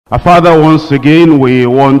Our Father, once again, we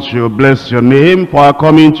want to bless your name for our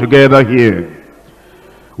coming together here.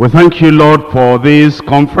 We thank you, Lord, for this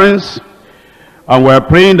conference, and we're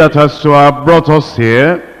praying that as you have brought us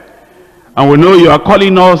here, and we know you are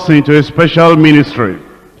calling us into a special ministry,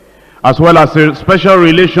 as well as a special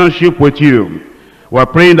relationship with you. We're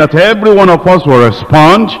praying that every one of us will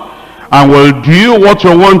respond and will do what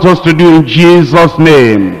you want us to do in Jesus'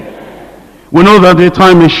 name. We know that the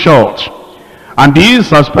time is short, and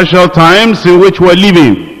these are special times in which we're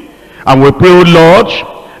living. And we pray, O Lord,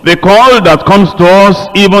 the call that comes to us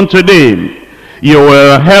even today, you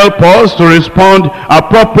will help us to respond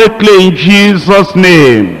appropriately in Jesus'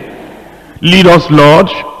 name. Lead us, Lord,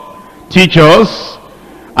 teach us,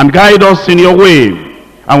 and guide us in your way.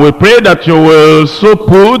 And we pray that you will so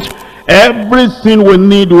put everything we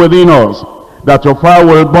need within us, that your fire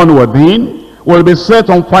will burn within, will be set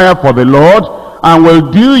on fire for the Lord, and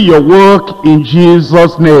will do your work in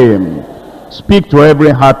Jesus' name. Speak to every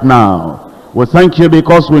heart now. We thank you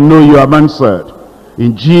because we know you have answered.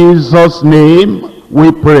 In Jesus' name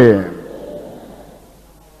we pray.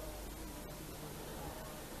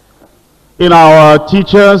 In our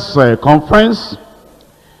teachers' conference,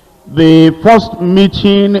 the first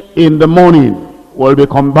meeting in the morning will be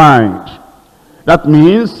combined. That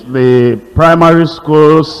means the primary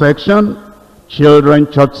school section,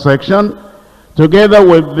 children church section, together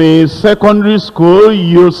with the secondary school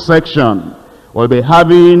youth section, we'll be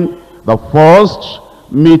having the first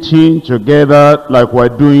meeting together like we're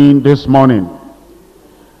doing this morning.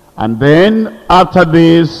 And then after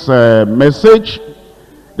this message,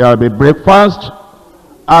 there will be breakfast.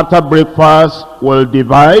 After breakfast, we'll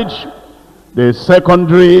divide. The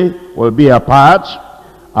secondary will be apart,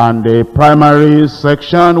 and the primary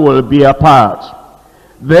section will be apart.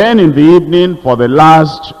 Then in the evening, for the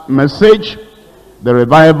last message, the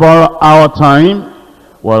revival hour time,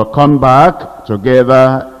 will come back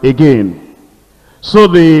together again. So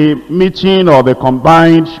the meeting or the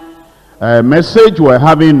combined message we're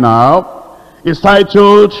having now is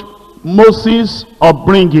titled Moses'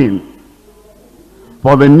 Upbringing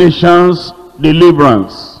for the Nation's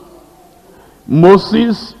Deliverance.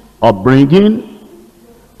 Moses' Upbringing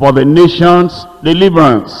for the Nation's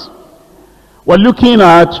Deliverance. We're looking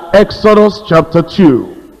at Exodus chapter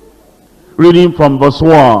 2. Reading from verse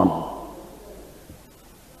 1.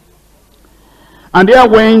 And there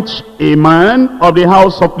went a man of the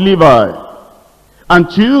house of Levi, and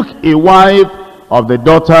took a wife of the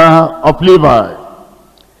daughter of Levi.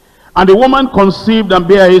 And the woman conceived and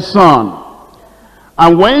bare a son.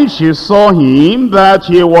 And when she saw him that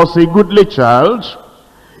he was a goodly child,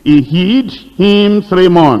 he hid him 3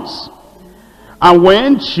 months. And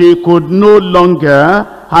when she could no longer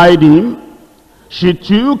hide him, she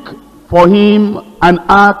took for him an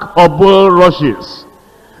ark of bulrushes,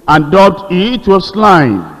 and daubed it with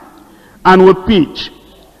slime, and with pitch,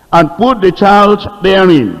 and put the child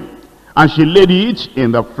therein. And she laid it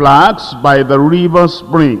in the flax by the river's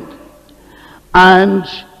brink. And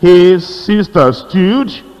his sister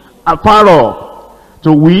stood afar off,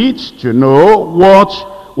 to wait to know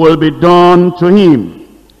what will be done to him.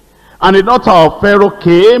 And the daughter of Pharaoh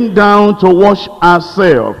came down to wash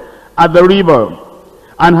herself at the river,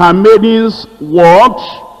 and her maidens walked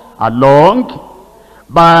along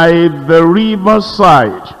by the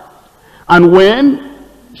riverside. And when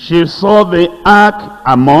she saw the ark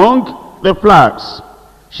among the flags,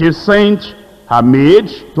 she sent her maid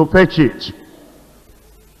to fetch it.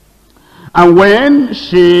 And when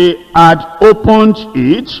she had opened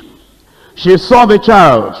it, she saw the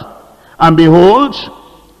child, and behold,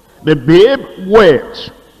 the babe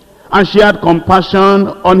wept, and she had compassion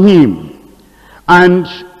on him, and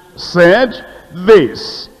said,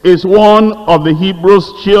 This is one of the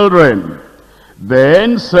Hebrews' children.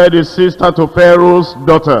 Then said his sister to Pharaoh's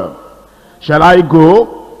daughter, Shall I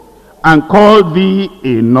go and call thee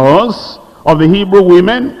a nurse of the Hebrew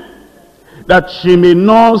women, that she may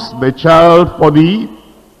nurse the child for thee?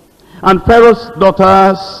 And Pharaoh's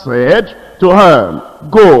daughter said to her,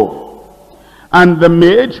 Go. And the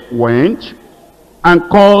maid went and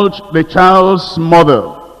called the child's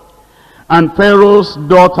mother. And Pharaoh's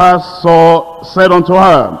daughter said unto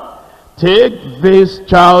her, Take this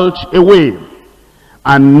child away,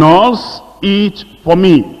 and nurse it for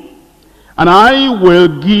me, and I will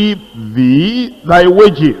give thee thy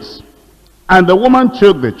wages. And the woman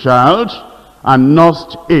took the child and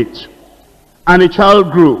nursed it. And the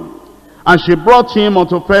child grew, and she brought him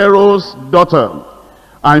unto Pharaoh's daughter,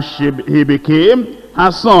 and he became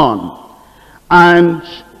her son. And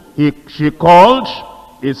she called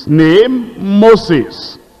his name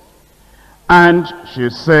Moses. And she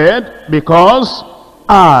said, Because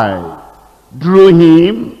I drew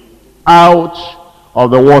him out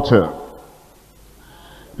of the water.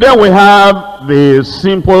 Then we have the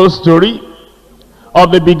simple story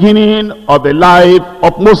of the beginning of the life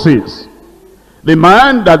of Moses, the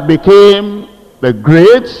man that became the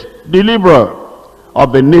great deliverer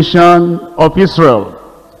of the nation of Israel.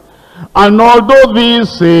 And although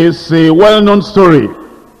this is a well-known story,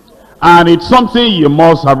 and it's something you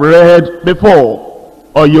must have read before,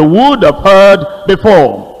 or you would have heard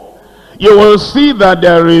before, you will see that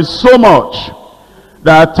there is so much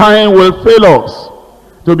that time will fail us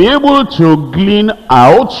to be able to glean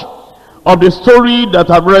out of the story that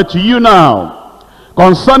I've read to you now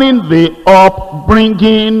concerning the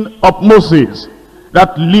upbringing of Moses,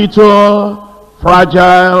 that little,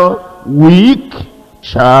 fragile, weak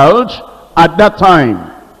child at that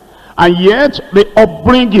time. And yet the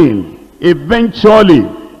upbringing eventually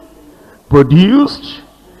produced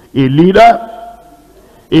a leader,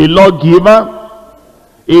 a lawgiver,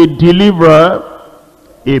 a deliverer,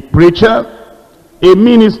 a preacher, a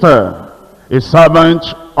minister, a servant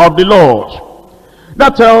of the Lord.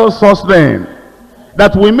 That tells us then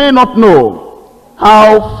that we may not know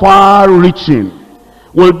how far-reaching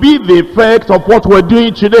will be the effect of what we're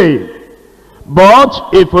doing today, but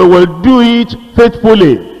if we will do it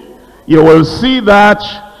faithfully, you will see that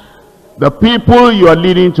the people you are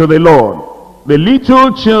leading to the Lord, the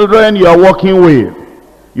little children you are working with,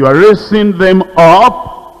 you are raising them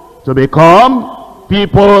up to become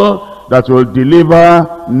people that will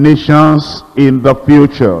deliver nations in the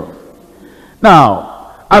future.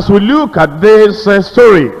 Now, as we look at this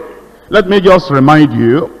story, let me just remind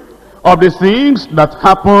you of the things that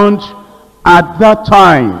happened at that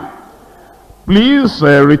time. Please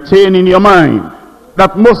retain in your mind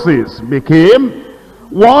that Moses became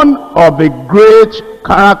one of the great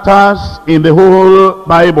characters in the whole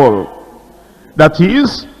Bible. That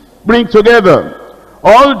is, bring together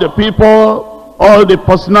all the people, all the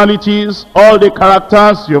personalities, all the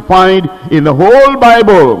characters you find in the whole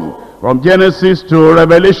Bible, from Genesis to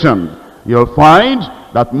Revelation. You'll find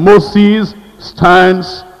that Moses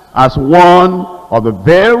stands as one of the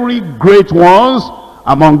very great ones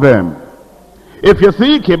among them. If you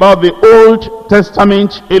think about the Old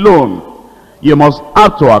Testament alone, you must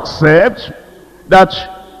have to accept that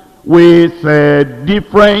with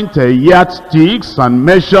different yardsticks and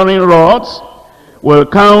measuring rods, we'll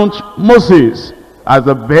count Moses as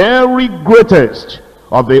the very greatest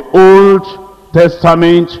of the Old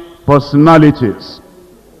Testament personalities.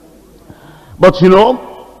 But you know,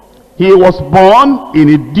 he was born in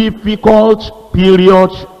a difficult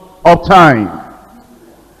period of time.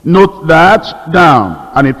 Note that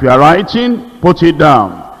down, and if you are writing, put it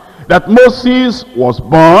down. That Moses was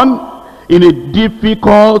born in a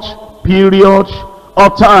difficult period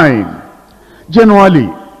of time. Generally,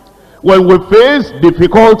 when we face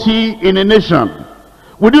difficulty in a nation,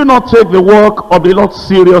 we do not take the work of the Lord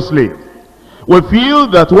seriously. We feel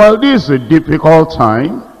that, well, this is a difficult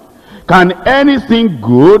time. Can anything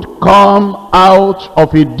good come out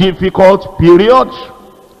of a difficult period?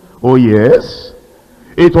 Oh yes,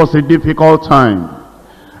 it was a difficult time.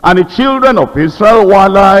 And the children of Israel were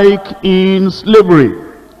like in slavery.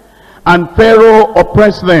 And Pharaoh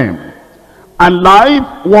oppressed them. And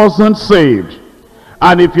life wasn't saved.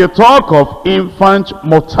 And if you talk of infant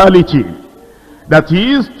mortality, that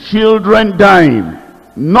is, children dying,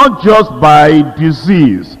 not just by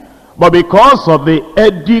disease, but because of the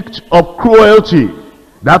edict of cruelty,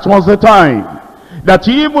 that was the time. That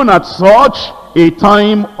even at such a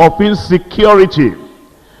time of insecurity,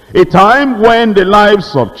 a time when the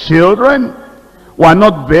lives of children were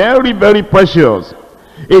not very, very precious,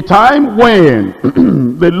 a time when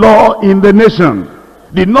the law in the nation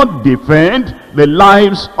did not defend the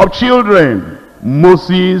lives of children,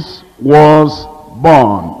 Moses was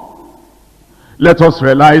born. Let us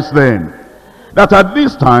realize then that at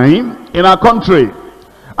this time in our country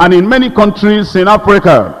and in many countries in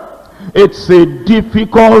Africa, it's a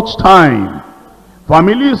difficult time.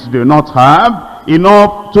 Families do not have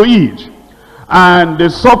enough to eat, and the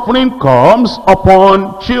suffering comes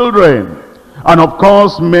upon children. And of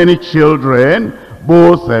course, many children,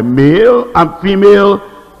 both male and female,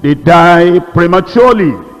 they die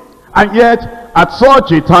prematurely. And yet, at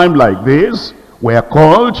such a time like this, we are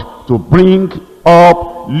called to bring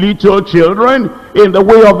up little children in the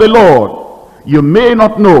way of the Lord. You may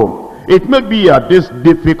not know, it may be at this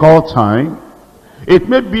difficult time, it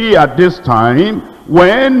may be at this time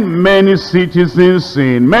when many citizens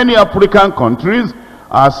in many African countries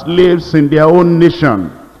are slaves in their own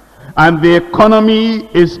nation, and the economy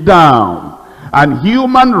is down, and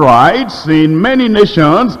human rights in many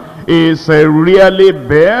nations is really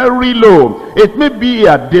very low. It may be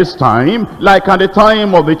at this time, like at the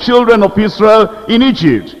time of the children of Israel in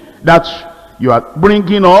Egypt, that you are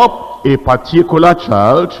bringing up a particular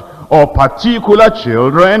child or particular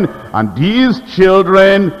children, and these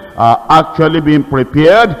children are actually being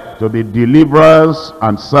prepared to be deliverers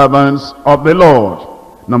and servants of the Lord.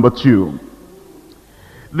 Number two,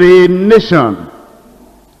 the nation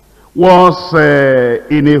was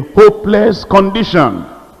in a hopeless condition.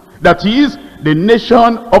 That is, the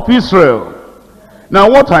nation of Israel. Now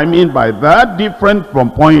what I mean by that, different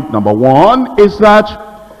from point number one, is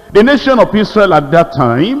that the nation of Israel at that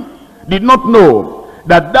time did not know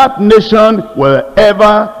that that nation will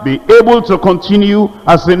ever be able to continue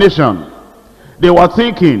as a nation. They were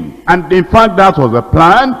thinking, and in fact that was the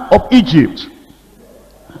plan of Egypt,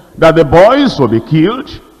 that the boys will be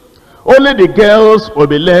killed, only the girls will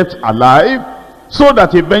be left alive, so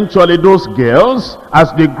that eventually those girls,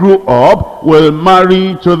 as they grew up, will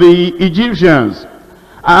marry to the Egyptians.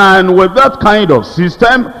 And with that kind of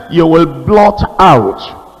system, you will blot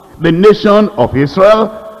out the nation of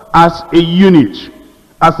Israel as a unit,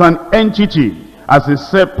 as an entity, as a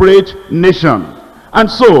separate nation.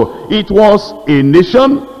 And so it was a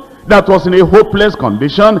nation that was in a hopeless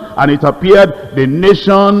condition, and it appeared the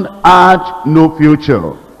nation had no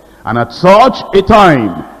future. And at such a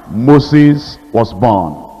time, Moses was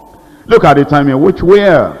born. Look at the time in which we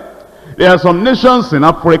are. There are some nations in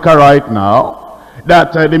Africa right now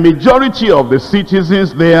that the majority of the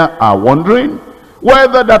citizens there are wondering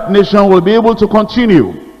whether that nation will be able to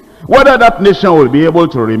continue, whether that nation will be able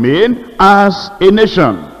to remain as a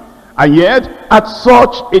nation. And yet, at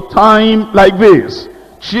such a time like this,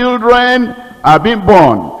 children are being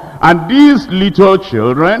born. And these little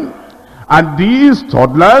children, and these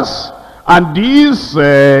toddlers, and these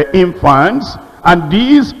infants, and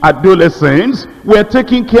these adolescents, we're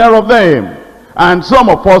taking care of them. And some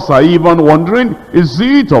of us are even wondering, is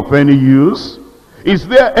it of any use? Is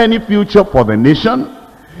there any future for the nation?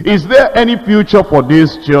 Is there any future for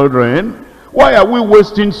these children? Why are we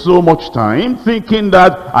wasting so much time thinking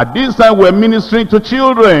that at this time we're ministering to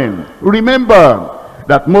children? Remember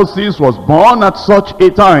that Moses was born at such a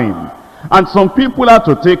time. And some people had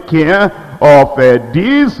to take care of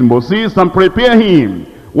this Moses and prepare him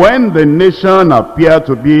when the nation appeared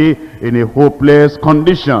to be in a hopeless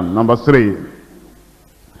condition. Number three,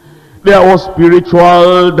 there was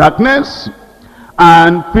spiritual darkness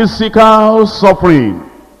and physical suffering.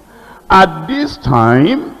 At this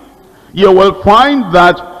time, you will find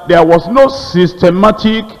that there was no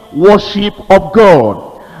systematic worship of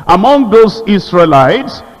God among those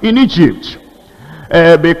Israelites in Egypt,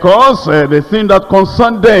 because the thing that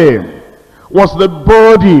concerned them was the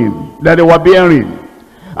burden that they were bearing.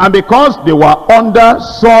 And because they were under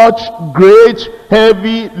such great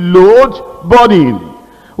heavy load burden,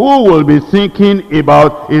 who will be thinking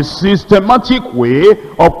about a systematic way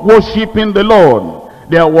of worshiping the Lord?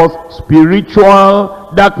 There was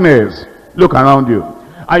spiritual darkness. Look around you,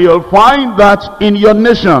 and you'll find that in your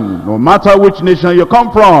nation, no matter which nation you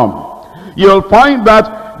come from, you'll find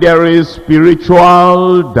that there is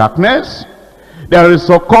spiritual darkness. There is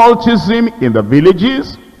occultism in the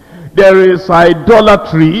villages. There is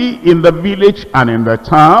idolatry in the village and in the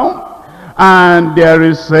town. And there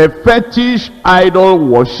is a fetish idol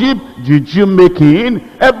worship, juju making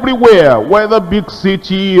everywhere, whether big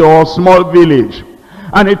city or small village.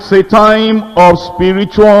 And it's a time of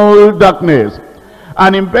spiritual darkness.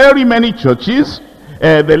 And in very many churches,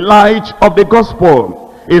 the light of the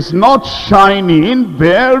gospel is not shining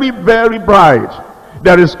very, very bright.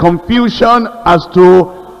 There is confusion as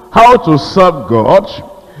to how to serve God.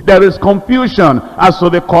 There is confusion as to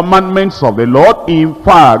the commandments of the Lord. In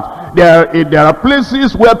fact, there are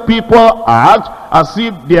places where people act as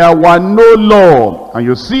if there were no law. And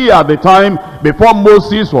you see, at the time before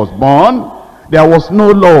Moses was born, there was no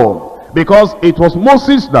law, because it was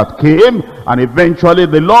Moses that came, and eventually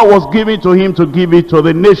the law was given to him to give it to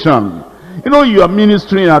the nation. You know, you are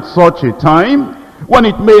ministering at such a time when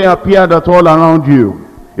it may appear that all around you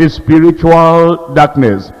is spiritual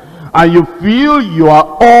darkness, and you feel you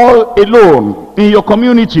are all alone in your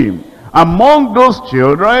community among those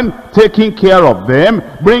children, taking care of them,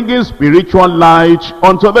 bringing spiritual light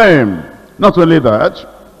unto them. Not only that,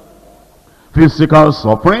 physical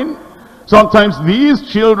suffering. Sometimes these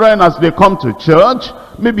children, as they come to church,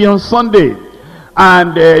 maybe on Sunday,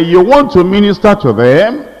 and you want to minister to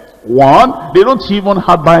them, one, they don't even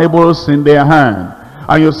have Bibles in their hand.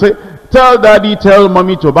 And you say, tell daddy, tell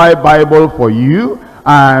mommy to buy Bible for you.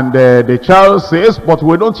 And the child says, but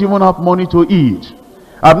we don't even have money to eat.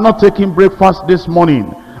 I've not taken breakfast this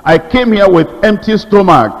morning. I came here with empty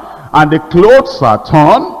stomach. and the clothes are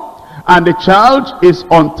torn, and the child is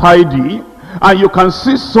untidy, and you can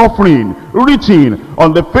see suffering written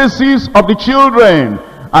on the faces of the children,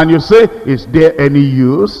 and you say, is there any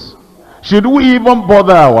use? Should we even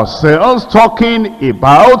bother ourselves talking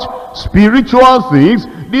about spiritual things?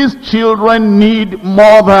 These children need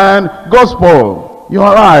more than gospel. You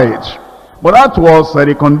are right. But that was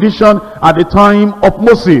the condition at the time of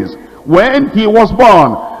Moses when he was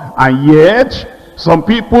born. And yet, some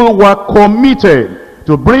people were committed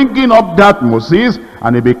to bringing up that Moses,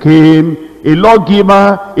 and he became a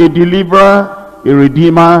lawgiver, a deliverer, a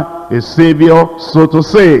redeemer, a savior, so to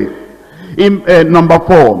say. In number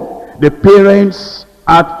 4, the parents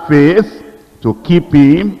had faith to keep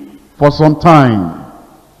him for some time.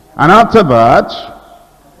 And after that,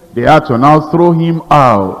 they had to now throw him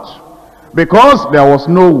out, because there was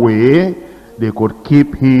no way they could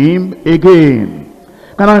keep him again.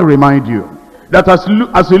 Can I remind you that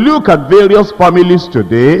as you look at various families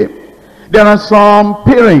today, there are some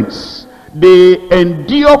parents, they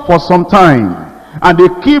endure for some time, and they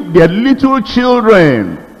keep their little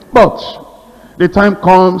children. But the time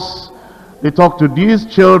comes, they talk to these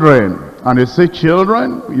children, and they say,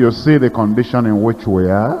 children, you see the condition in which we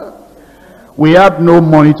are. We have no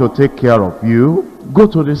money to take care of you. Go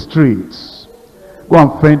to the streets. Go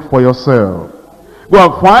and fend for yourself. Go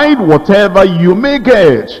and find whatever you may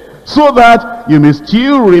get, so that you may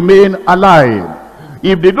still remain alive.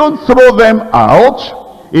 If they don't throw them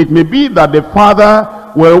out, it may be that the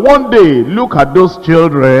father will one day look at those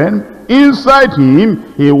children. Inside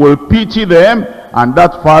him, he will pity them, and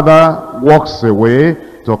that father walks away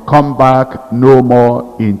to come back no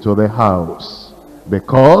more into the house,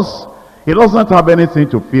 because he doesn't have anything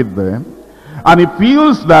to feed them. And he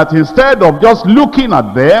feels that instead of just looking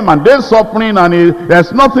at them and they're suffering and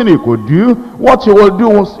there's nothing he could do, what he will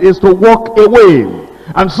do is to walk away.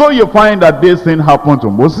 And so you find that this thing happened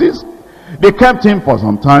to Moses. They kept him for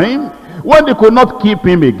some time. When they could not keep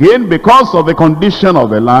him again because of the condition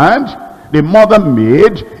of the land, the mother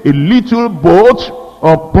made a little boat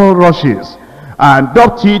of bulrushes and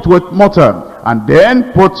daubed it with mortar, and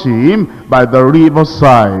then put him by the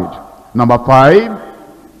riverside. Number 5,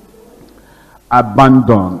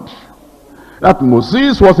 abandoned. That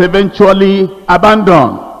Moses was eventually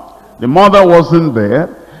abandoned. The mother wasn't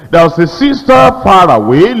there. There was a sister far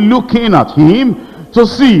away looking at him to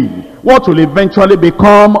see what will eventually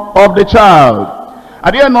become of the child.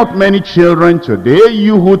 Are there not many children today,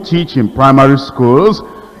 you who teach in primary schools,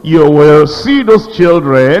 you will see those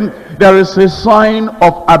children, there is a sign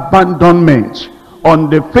of abandonment on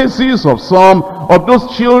the faces of some of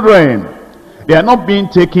those children. They are not being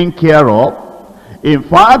taken care of. In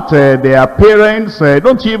fact, their parents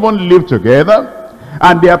don't even live together,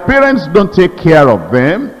 and their parents don't take care of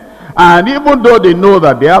them. And even though they know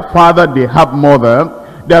that they have father, they have mother,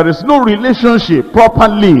 there is no relationship, proper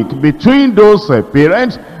link between those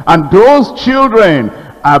parents and those children,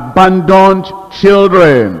 abandoned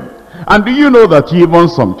children. And do you know that even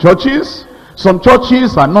some churches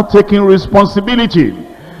are not taking responsibility?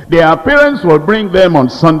 Their parents will bring them on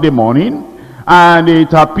Sunday morning, and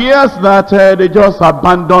it appears that they just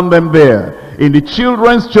abandon them there in the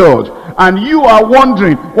children's church. And you are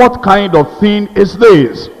wondering, what kind of thing is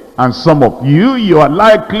this? And some of you are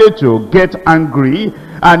likely to get angry,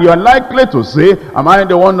 and you are likely to say, am I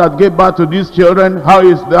the one that gave birth to these children? How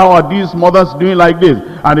are these mothers doing like this?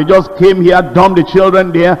 And they just came here, dumped the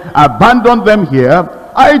children there, abandoned them here.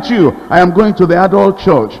 I too, I am going to the adult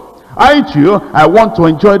church. I too, I want to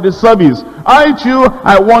enjoy the service. I too,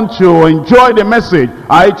 I want to enjoy the message.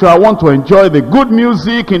 I too, I want to enjoy the good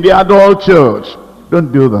music in the adult church.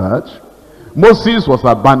 Don't do that. Moses was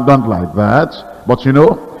abandoned like that. But you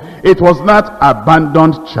know, it was that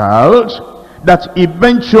abandoned child that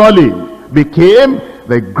eventually became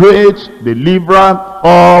the great deliverer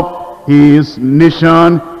of his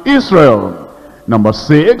nation, Israel. Number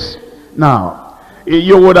 6. Now,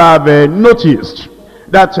 you would have noticed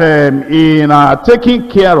that in taking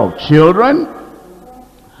care of children,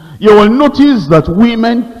 you will notice that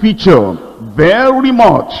women feature very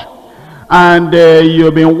much. And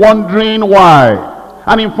you've been wondering why.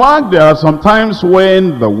 And in fact, there are some times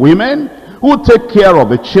when the women who take care of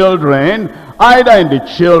the children, either in the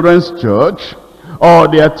children's church, or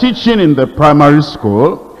they are teaching in the primary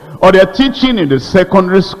school, or they are teaching in the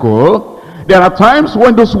secondary school, there are times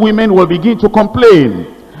when those women will begin to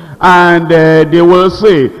complain. And they will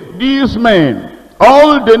say, these men,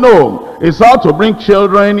 all they know is how to bring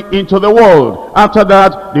children into the world. After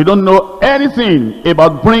that, they don't know anything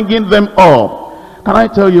about bringing them up. Can I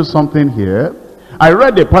tell you something here? I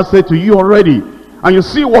read the passage to you already. And you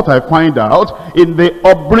see what I find out in the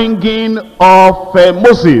upbringing of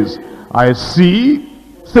Moses. I see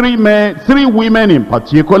three women in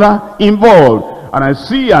particular involved. And I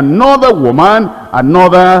see another woman,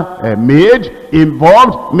 another maid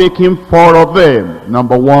involved, making 4 of them.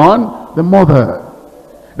 Number 1, the mother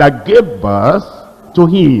that gave birth to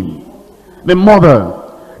him. The mother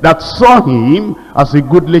that saw him as a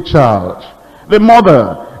goodly child. The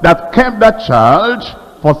mother that kept that child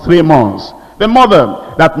for 3 months. The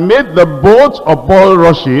mother that made the boat of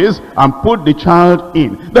bulrushes and put the child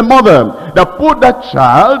in. The mother that put that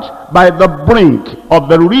child by the brink of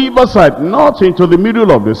the riverside, not into the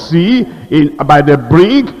middle of the sea, by the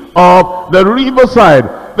brink of the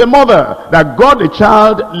riverside. The mother that got the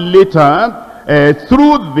child later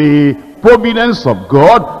through the providence of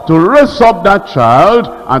God to raise up that child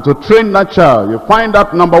and to train that child. You find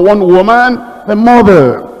that number 1 woman, the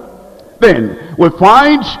mother. Then we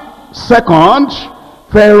find second,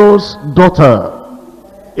 Pharaoh's daughter,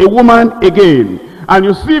 a woman again. And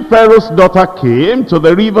you see Pharaoh's daughter came to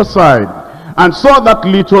the riverside and saw that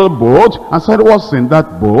little boat and said, what's in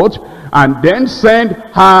that boat? And then sent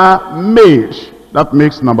her maid. That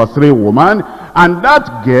makes number 3 woman. And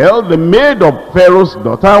that girl, the maid of Pharaoh's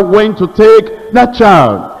daughter, went to take that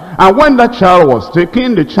child. And when that child was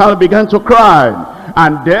taken, the child began to cry.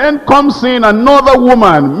 And then comes in another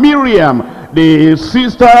woman, Miriam, the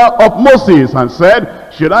sister of Moses, and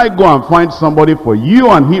said, should I go and find somebody for you,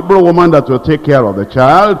 an Hebrew woman that will take care of the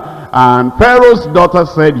child? And Pharaoh's daughter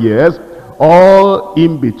said yes. All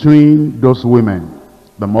in between those women,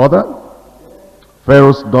 the mother,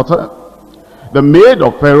 Pharaoh's daughter, the maid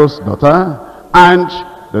of Pharaoh's daughter, and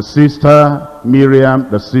the sister Miriam,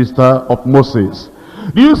 the sister of Moses.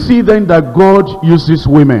 Do you see then that God uses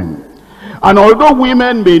women? And although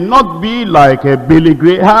women may not be like a Billy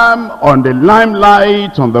Graham on the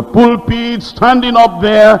limelight, on the pulpit, standing up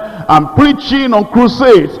there and preaching on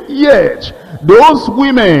crusades, yet those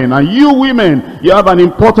women and you women, you have an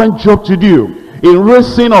important job to do in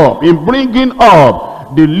raising up, in bringing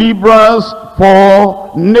up deliverers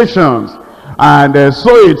for nations. And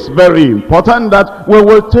so it's very important that we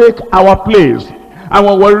will take our place. And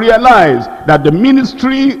we will realize that the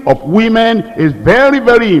ministry of women is very,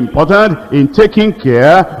 very important in taking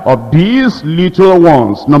care of these little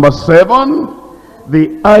ones. Number 7,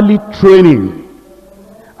 the early training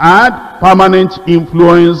had permanent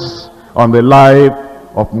influence on the life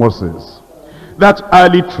of Moses. That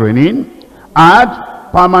early training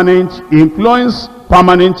had permanent influence,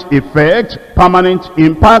 permanent effect, permanent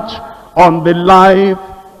impact on the life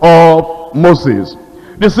of Moses.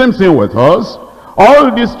 The same thing with us.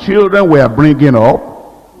 All these children we are bringing up,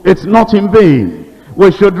 it's not in vain.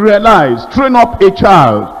 We should realize, train up a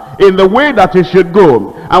child in the way that he should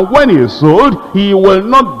go. And when he is old, he will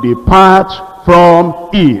not depart from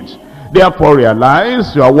it. Therefore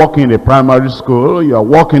realize, you are working in a primary school, you are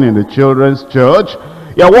working in the children's church,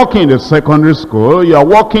 you are working in the secondary school, you are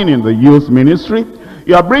working in the youth ministry.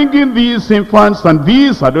 You are bringing these infants and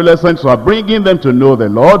these adolescents, you are bringing them to know the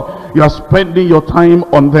Lord. You are spending your time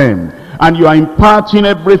on them. And you are imparting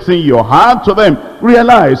everything you have to them.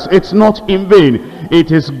 Realize it's not in vain.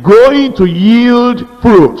 It is going to yield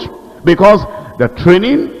fruit. Because the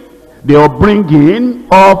training, the upbringing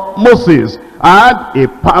of Moses had a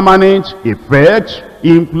permanent effect,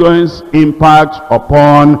 influence, impact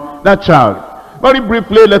upon that child. Very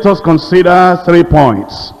briefly, let us consider 3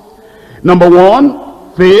 points. Number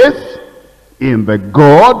 1, faith in the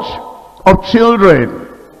God of children.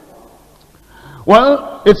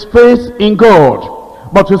 Well, it's faith in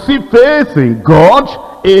God. But you see, faith in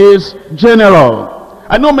God is general.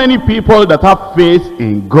 I know many people that have faith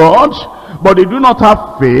in God, but they do not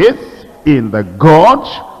have faith in the God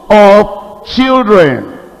of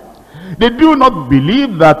children. They do not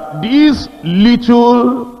believe that these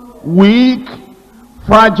little, weak,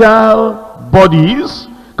 fragile bodies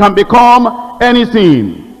can become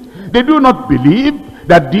anything. They do not believe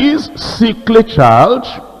that this sickly child,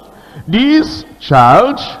 this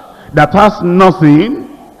child that has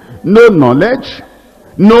nothing, no knowledge,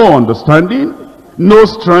 no understanding, no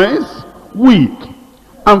strength, weak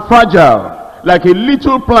and fragile, like a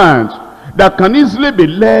little plant that can easily be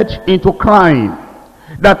led into crying,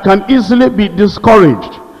 that can easily be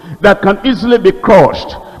discouraged, that can easily be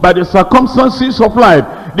crushed by the circumstances of life.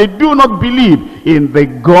 They do not believe in the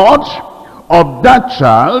God of that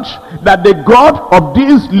child, that the God of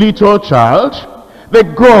this little child, the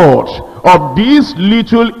God of this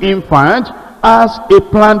little infant has a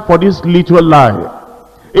plan for this little life,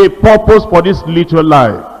 a purpose for this little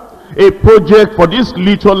life, a project for this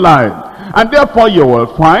little life. And therefore you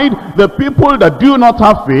will find the people that do not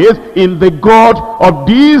have faith in the God of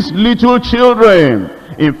these little children.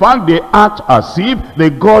 In fact, they act as if the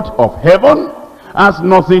God of heaven has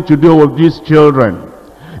nothing to do with these children.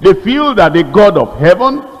 They feel that the God of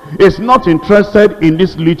heaven is not interested in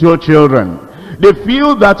these little children. They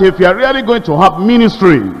feel that if you are really going to have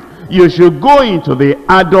ministry, you should go into the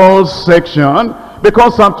adult section,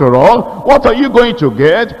 because after all, what are you going to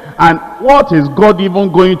get? And what is God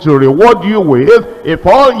even going to reward you with if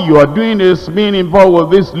all you are doing is being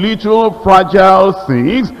involved with these little fragile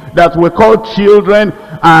things that we call children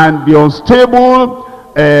and the unstable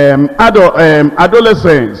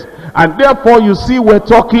adolescents? And therefore you see, we're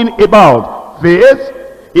talking about faith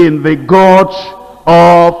in the God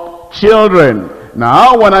of children.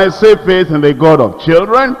 Now when I say faith in the God of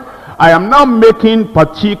children, I am now making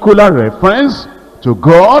particular reference to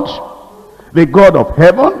God, the God of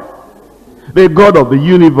heaven, the God of the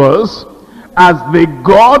universe, as the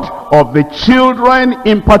God of the children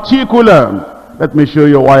in particular. Let me show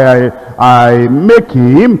you why I make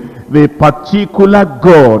him the particular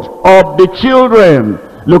God of the children.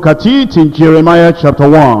 Look at it in Jeremiah chapter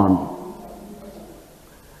 1.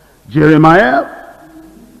 Jeremiah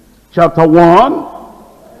chapter 1,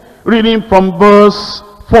 reading from verse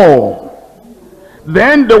 4.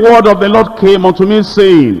 Then the word of the Lord came unto me,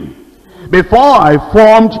 saying, before I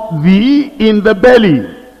formed thee in the belly,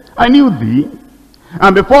 I knew thee.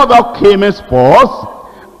 And before thou camest forth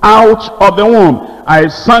out of the womb, I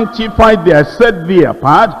sanctified thee, I set thee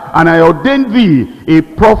apart, and I ordained thee a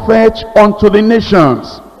prophet unto the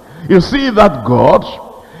nations. You see, that God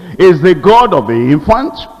is the God of the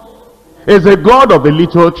infant, is the God of the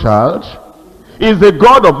little child, is the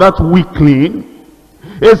God of that weakling,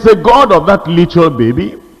 is the God of that little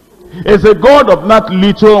baby, is the God of that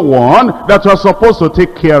little one that you're supposed to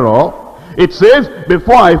take care of. It says,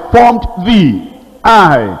 before I formed thee,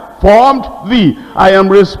 I formed thee. I am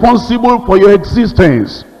responsible for your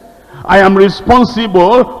existence. I am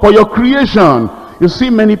responsible for your creation. You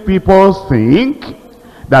see, many people think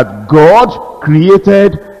that God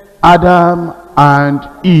created Adam and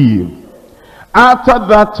Eve. After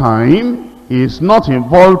that time, he is not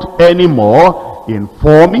involved anymore in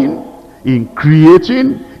forming, in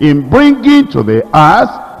creating, in bringing to the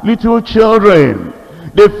earth little children.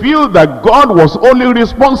 They feel that God was only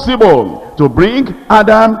responsible to bring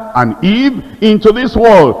Adam and Eve into this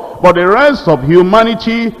world, but the rest of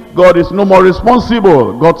humanity, God is no more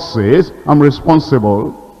responsible. God says, I'm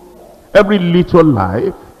responsible. Every little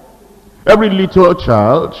life, every little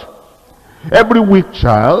child, every weak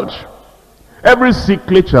child, every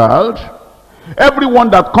sickly child, everyone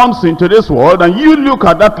that comes into this world, and you look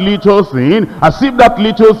at that little thing as if that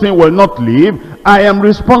little thing will not live, I am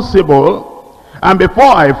responsible. And before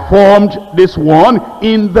I formed this one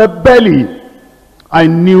in the belly, I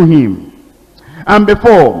knew him. And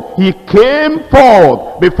before he came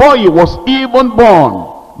forth, before he was even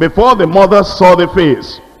born, before the mother saw the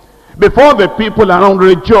face, before the people around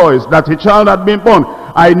rejoiced that a child had been born,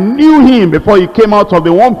 I knew him before he came out of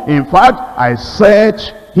the womb. In fact, I set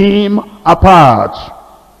him apart.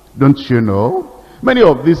 Don't you know? Many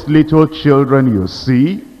of these little children you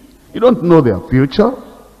see, you don't know their future.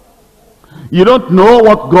 You don't know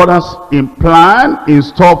what God has in plan, in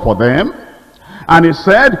store for them. And he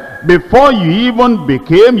said, before you even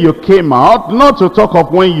became, you came out, not to talk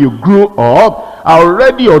of when you grew up, I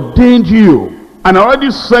already ordained you and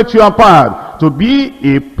already set you apart to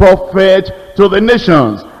be a prophet to the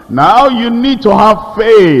nations. Now you need to have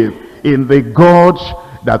faith in the God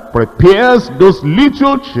that prepares those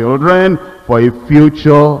little children for a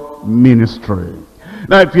future ministry.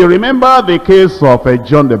 Now, if you remember the case of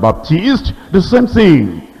John the Baptist, the same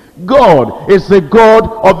thing. God is the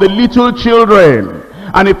God of the little children.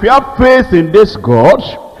 And if you have faith in this God,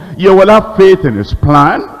 you will have faith in his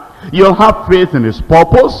plan. You'll have faith in his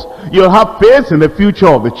purpose. You'll have faith in the future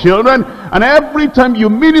of the children. And every time you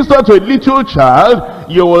minister to a little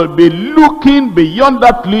child, you will be looking beyond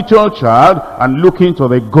that little child and looking to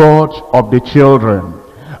the God of the children.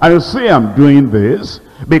 And you say, I'm doing this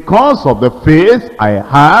because of the faith I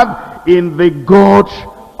have in the God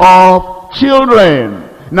of children.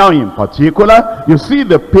 Now in particular, you see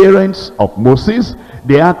the parents of Moses,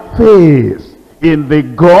 they had faith in the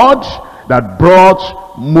God that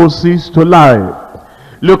brought Moses to life.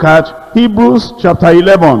 Look at Hebrews chapter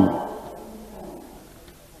 11.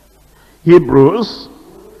 Hebrews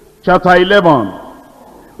chapter 11,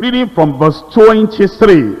 reading from verse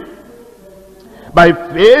 23. By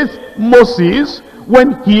faith Moses,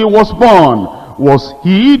 when he was born, was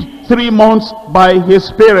hid 3 months by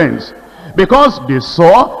his parents, because they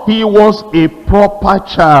saw he was a proper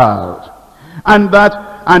child. And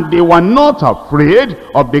they were not afraid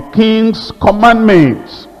of the king's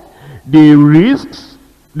commandments. They risked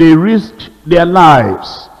their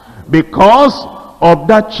lives because of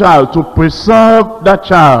that child, to preserve that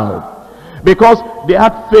child, because they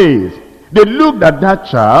had faith. They looked at that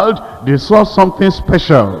child, they saw something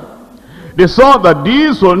special. They saw that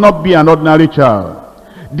this will not be an ordinary child.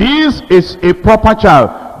 This is a proper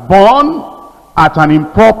child, born at an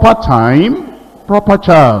improper time, proper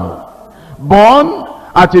child. Born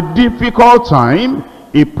at a difficult time,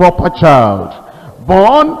 a proper child.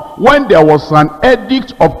 Born when there was an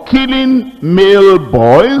edict of killing male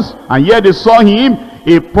boys, and yet they saw him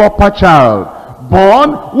a proper child.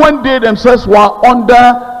 Born when they themselves were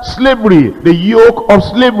under slavery, the yoke of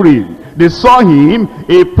slavery. They saw him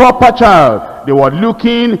a proper child. They were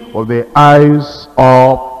looking with the eyes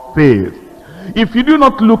of faith. If you do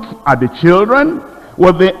not look at the children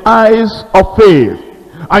with the eyes of faith,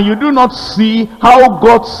 and you do not see how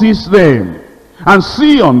God sees them, and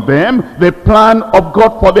see on them the plan of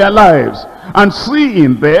God for their lives, and see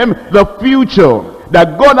in them the future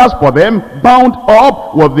that God has for them, bound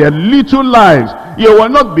up with their little lives, you will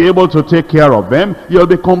not be able to take care of them. You'll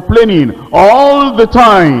be complaining all the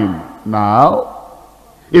time. Now,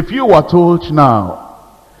 if you were told now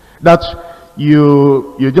that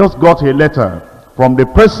you just got a letter from the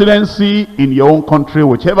presidency in your own country,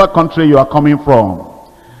 whichever country you are coming from,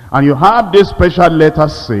 and you have this special letter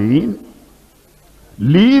saying,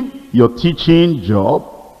 leave your teaching job,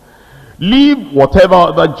 leave whatever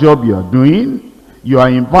other job you are doing, you are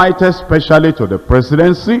invited specially to the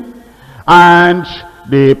presidency, and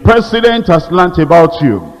the president has learnt about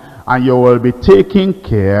you, and you will be taking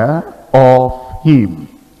care of him.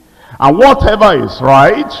 And whatever is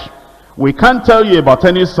right, we can't tell you about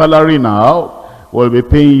any salary now, we'll be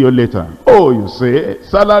paying you later. Oh, you say,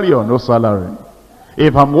 salary or no salary?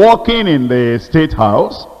 If I'm working in the state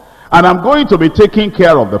house, and I'm going to be taking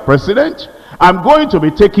care of the president, I'm going to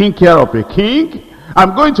be taking care of a king,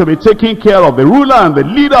 I'm going to be taking care of the ruler and the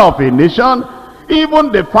leader of a nation,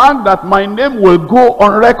 even the fact that my name will go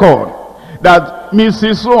on record, that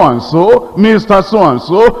Mrs. So-and-so, Mr.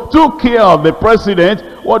 So-and-so took care of the president.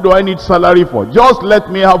 What do I need salary for? Just let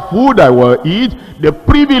me have food I will eat, the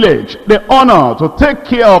privilege, the honor to take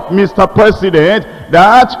care of Mr. President.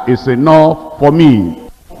 That is enough for me.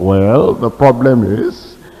 Well, the problem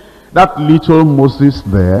is that little Moses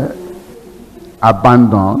there,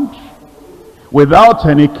 abandoned, without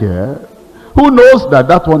any care, who knows that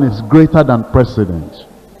that one is greater than president?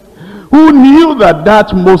 Who knew that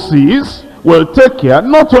that Moses will take care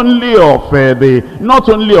not only of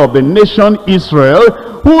the nation Israel,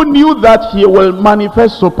 who knew that he will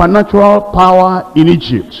manifest supernatural power in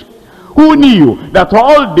Egypt? Who knew that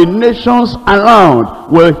all the nations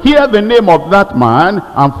around will hear the name of that man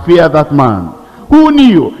and fear that man? Who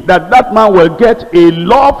knew that that man will get a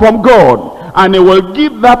law from God, and he will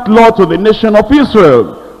give that law to the nation of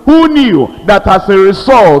Israel? Who knew that as a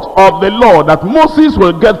result of the law that Moses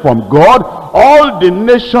will get from God, all the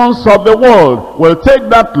nations of the world will take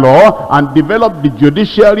that law and develop the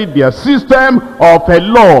judiciary, their system of a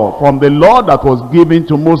law from the law that was given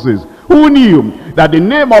to Moses? Who knew that the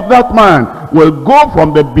name of that man will go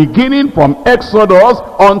from the beginning, from Exodus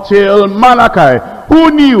until Malachi? Who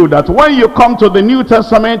knew that when you come to the New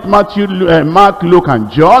Testament, Matthew, Mark, Luke, and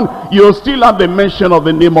John, you'll still have the mention of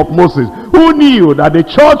the name of Moses? Who knew that the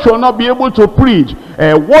church will not be able to preach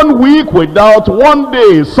 1 week without one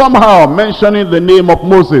day somehow mentioning the name of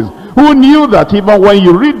Moses? Who knew that even when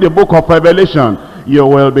you read the book of Revelation, you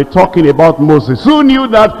will be talking about Moses? Who knew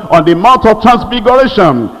that on the Mount of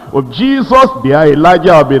Transfiguration with Jesus, there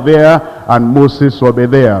Elijah will be there and Moses will be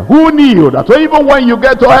there? Who knew that even when you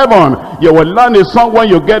get to heaven, you will learn a song when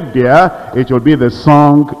you get there, it will be the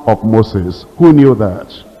song of Moses? Who knew that?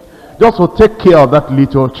 Just to take care of that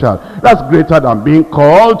little child. That's greater than being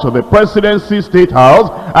called to the presidency state house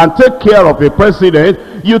and take care of a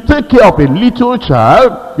president. You take care of a little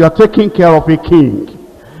child, you are taking care of a king.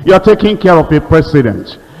 You are taking care of a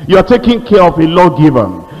president. You are taking care of a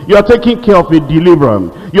lawgiver. You are taking care of a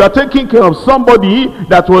deliverer. You are taking care of somebody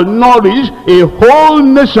that will nourish a whole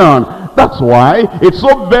nation. That's why it's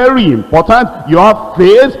so very important you have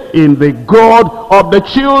faith in the God of the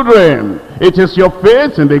children. It is your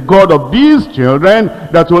faith in the God of these children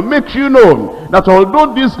that will make you know that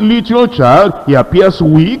although this little child, he appears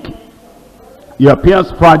weak, he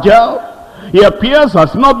appears fragile, he appears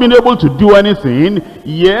has not been able to do anything,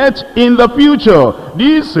 yet in the future,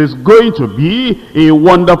 this is going to be a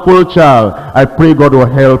wonderful child. I pray God will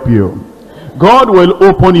help you. God will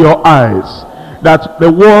open your eyes. that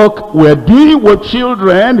the work we're doing with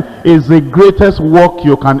children is the greatest work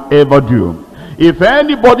you can ever do. If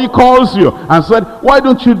anybody calls you and said, why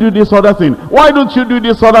don't you do this other thing? Why don't you do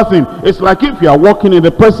this other thing? It's like if you are working in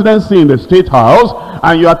the presidency in the state house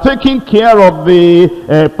and you are taking care of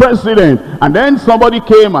the president, and then somebody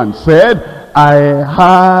came and said, I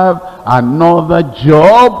have another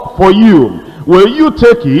job for you. Will you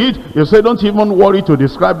take it? You say, don't even worry to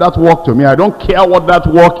describe that work to me. I don't care what that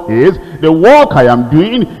work is. The work I am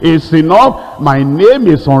doing is enough. My name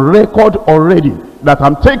is on record already that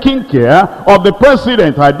I'm taking care of the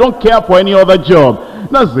president. I don't care for any other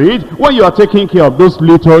job. That's it. When you are taking care of those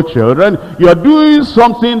little children, you are doing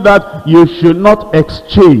something that you should not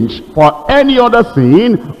exchange for any other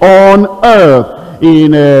thing on earth.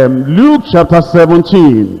 In Luke chapter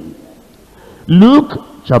 17. Luke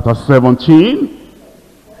chapter 17,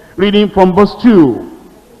 reading from verse 2.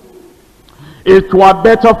 It were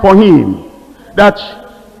better for him that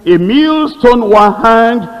a millstone were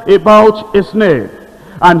hanged about his neck,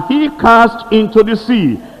 and he cast into the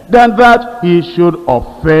sea, than that he should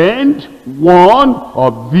offend one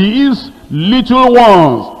of these little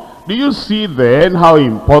ones. Do you see then how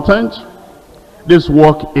important this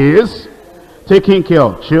work is? Taking care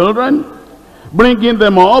of children, bringing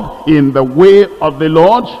them up in the way of the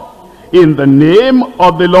Lord, in the name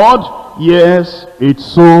of the Lord. Yes, it's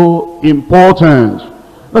so important.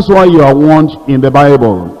 That's why you are warned in the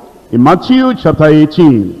Bible. In Matthew chapter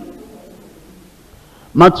 18.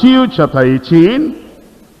 Matthew chapter 18,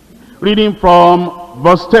 reading from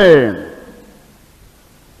verse 10.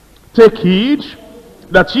 Take heed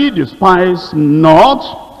that ye despise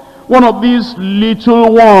not one of these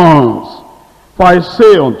little ones. For I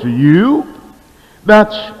say unto you,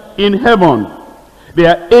 that in heaven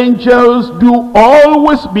their angels do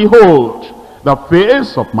always behold the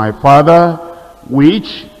face of my Father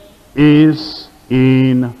which is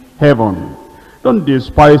in heaven. Don't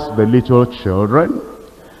despise the little children.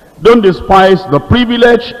 Don't despise the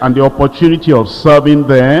privilege and the opportunity of serving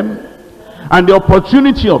them, and the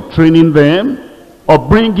opportunity of training them, of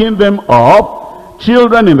bringing them up.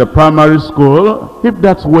 Children in the primary school, if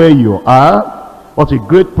that's where you are, what a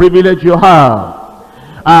great privilege you have.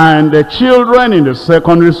 And the children in the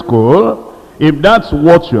secondary school, if that's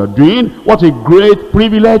what you're doing, what a great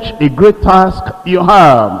privilege, a great task you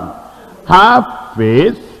have. Have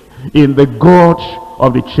faith in the God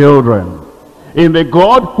of the children, in the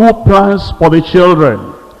God who plans for the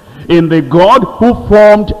children, in the God who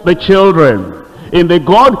formed the children, in the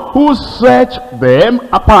God who set them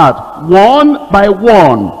apart one by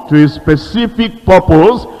one to a specific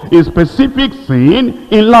purpose, a specific thing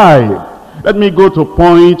in life. Let me go to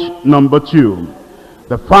point number 2.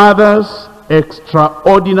 The Father's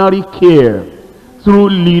extraordinary care through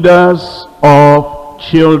leaders of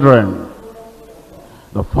children.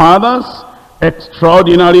 The Father's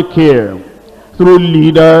extraordinary care through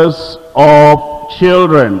leaders of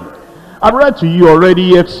children. I read to you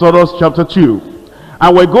already Exodus chapter 2.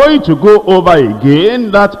 And we're going to go over again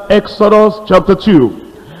that Exodus chapter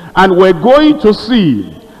 2. And we're going to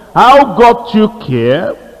see how God took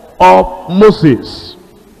care of Moses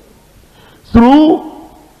through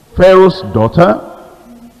Pharaoh's daughter,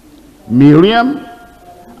 Miriam,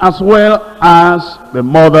 as well as the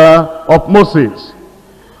mother of Moses.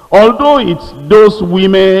 Although it's those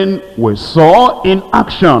women we saw in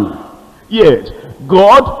action, yet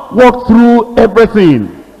God walked through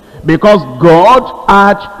everything, because God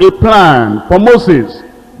had a plan for Moses,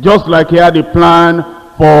 just like he had a plan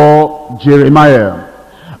for Jeremiah.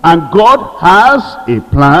 And God has a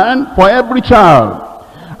plan for every child.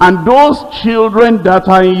 And those children that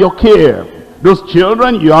are in your care, those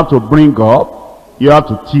children you have to bring up, you have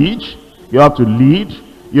to teach, you have to lead,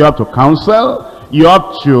 you have to counsel, you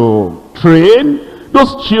have to train.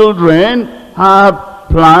 Those children have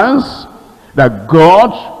plans that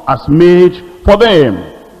God has made for them.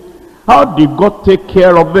 How did God take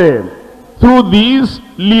care of them? Through these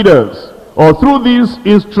leaders, or through these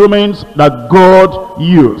instruments that God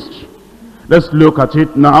used. Let's look at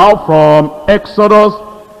it now from Exodus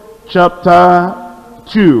chapter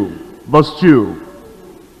 2, verse 2.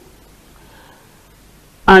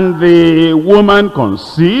 And the woman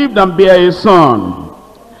conceived and bare a son.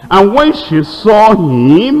 And when she saw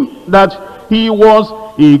him, that he was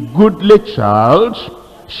a goodly child,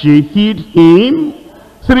 she hid him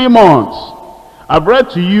 3 months. I've read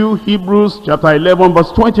to you Hebrews chapter 11,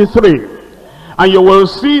 verse 23. And you will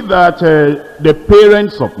see that the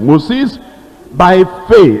parents of Moses, by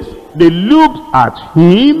faith, they looked at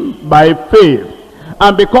him by faith.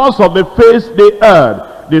 And because of the faith they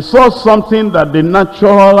had, they saw something that the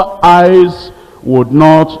natural eyes would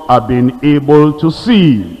not have been able to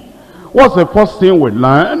see. What's the first thing we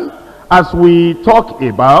learn as we talk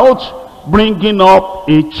about bringing up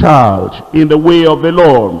a child in the way of the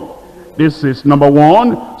Lord? This is number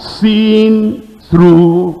one, seeing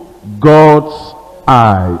through God's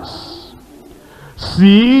eyes.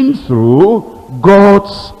 Seeing through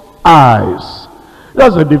God's eyes.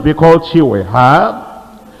 That's a difficulty we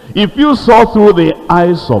have. If you saw through the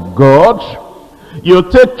eyes of God, you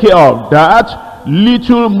take care of that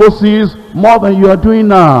little Moses more than you are doing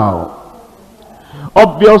now.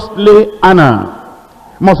 Obviously, Anna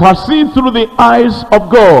must have seen through the eyes of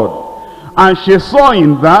God, and she saw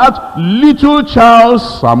in that little child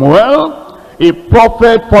Samuel a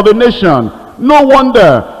prophet for the nation. No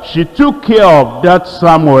wonder she took care of that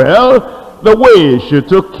Samuel the way she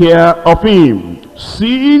took care of him,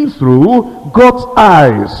 seeing through God's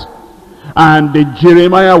eyes. And the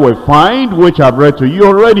Jeremiah we find, which I've read to you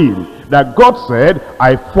already, that God said,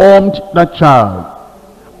 I formed that child,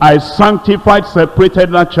 I sanctified,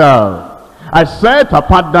 separated that child, I set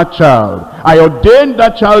apart that child, I ordained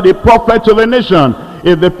that child a prophet to the nation.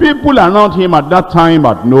 If the people around him at that time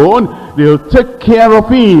had known, they'll take care of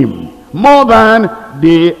him more than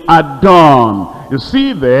they had done. You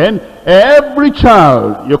see then, every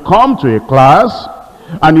child, you come to a class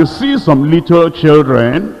and you see some little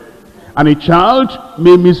children, and a child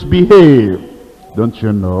may misbehave. Don't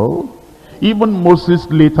you know? Even Moses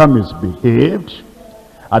later misbehaved.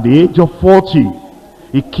 At the age of 40,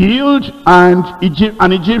 he killed an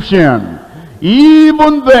Egyptian.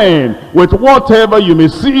 Even then, with whatever you may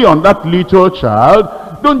see on that little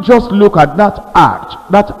child, don't just look at that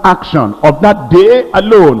act, that action of that day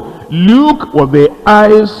alone. Look with the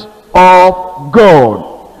eyes of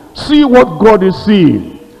God. See what God is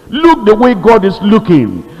seeing. Look the way God is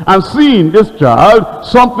looking, and see in this child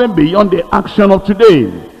something beyond the action of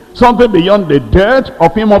today, something beyond the dirt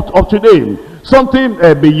of him of today, something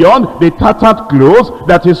beyond the tattered clothes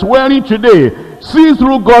that he's wearing today. See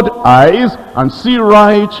through God's eyes and see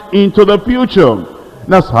right into the future.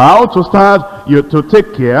 That's how to start to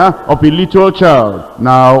take care of a little child.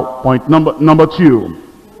 Now, point number 2.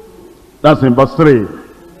 That's in verse 3.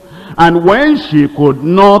 And when she could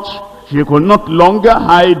not longer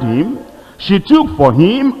hide him, she took for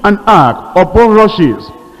him an ark of bulrushes,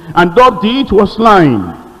 and daubed it with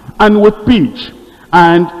slime and with pitch,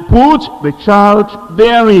 and put the child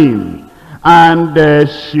therein. And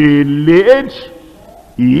she laid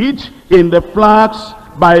it in the flax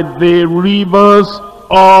by the rivers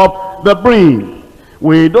of the brink.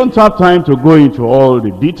 We don't have time to go into all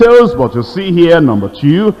the details, but you see here, number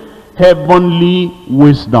 2, heavenly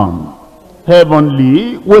wisdom.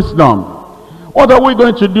 Heavenly wisdom. What are we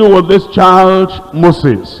going to do with this child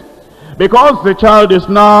Moses? Because the child is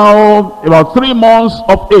now about 3 months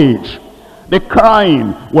of age, the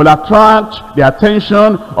crying will attract the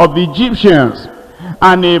attention of the Egyptians.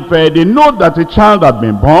 And if they know that a child has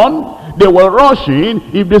been born, they will rush in.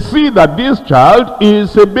 If they see that this child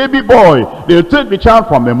is a baby boy, they'll take the child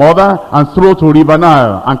from the mother and throw to River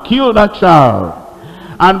Nile and kill that child.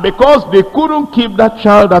 And because they couldn't keep that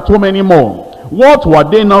child at home anymore, what were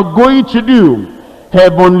they now going to do?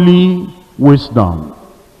 Heavenly wisdom.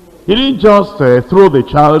 He didn't just throw the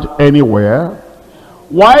child anywhere.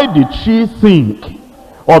 Why did she think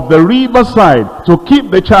of the riverside to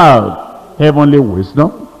keep the child? Heavenly wisdom.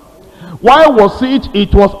 Why was it?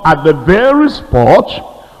 It was at the very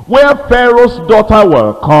spot where Pharaoh's daughter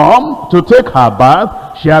will come to take her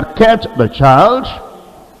bath. She had kept the child.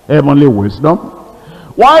 Heavenly wisdom.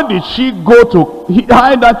 Why did she go to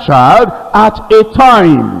hide that child at a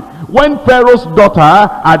time when Pharaoh's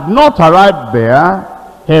daughter had not arrived there?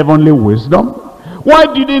 Heavenly wisdom.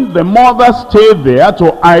 Why didn't the mother stay there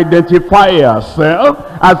to identify herself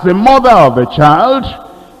as the mother of the child?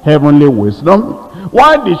 Heavenly wisdom.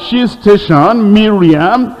 Why did she station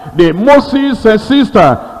Miriam, the Moses'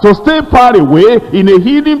 sister, to stay far away in a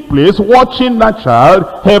hidden place watching that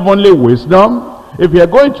child? Heavenly wisdom. If you are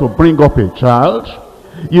going to bring up a child,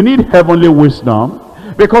 you need heavenly wisdom,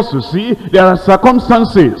 because you see, there are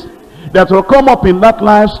circumstances that will come up in that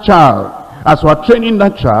life's child. As we are training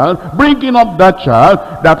that child, bringing up that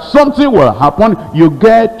child, that something will happen. You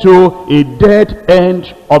get to a dead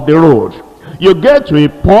end of the road. You get to a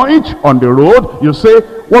point on the road, you say,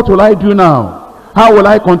 what will I do now? How will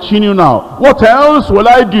I continue now? What else will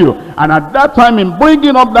I do? And at that time, in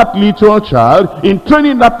bringing up that little child, in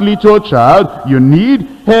training that little child, you need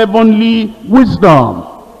heavenly wisdom.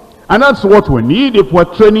 And that's what we need if we're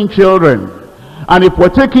training children. And if we're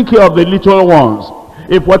taking care of the little ones.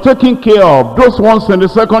 If we're taking care of those ones in the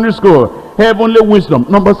secondary school. Heavenly wisdom.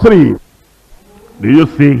 Number 3. Do you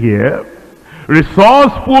see here?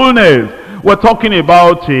 Resourcefulness. We're talking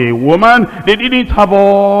about a woman. They didn't have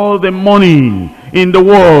all the money in the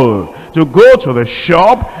world to go to the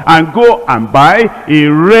shop and go and buy a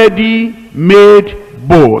ready-made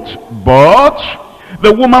boat. But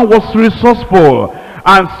the woman was resourceful,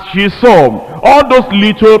 and she saw all those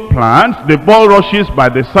little plants, the bulrushes by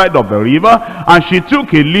the side of the river, and she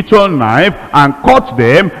took a little knife and cut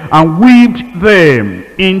them and weaved them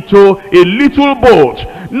into a little boat.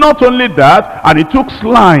 Not only that, and he took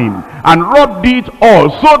slime and rubbed it all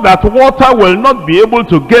so that water will not be able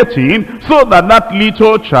to get in, so that that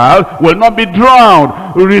little child will not be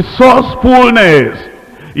drowned. Resourcefulness.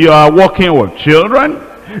 You are working with children.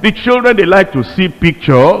 The children, they like to see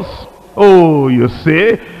pictures. Oh, you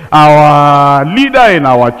say, our leader in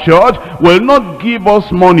our church will not give us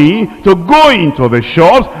money to go into the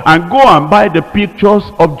shops and go and buy the pictures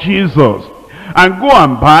of Jesus, and go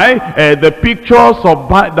and buy the pictures of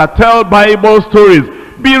that tell Bible stories.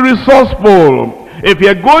 Be resourceful. If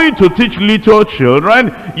you're going to teach little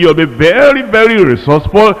children, you'll be very, very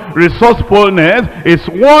resourceful. Resourcefulness is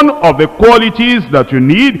one of the qualities that you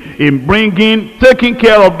need in taking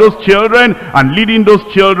care of those children and leading those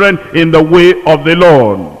children in the way of the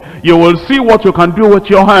Lord. You will see what you can do with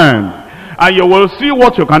your hand, and you will see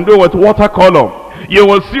what you can do with watercolor. You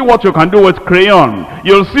will see what you can do with crayon.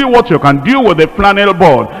 You'll see what you can do with the flannel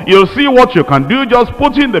board. You'll see what you can do just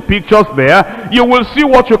putting the pictures there. You will see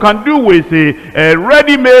what you can do with a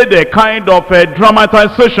ready-made kind of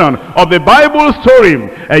dramatization of the Bible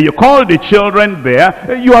story. You call the children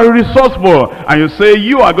there. You are resourceful, and you say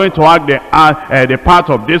you are going to act the part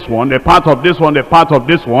of this one, the part of this one, the part of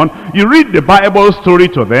this one. You read the Bible story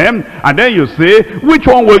to them, and then you say, which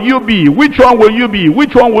one will you be? Which one will you be?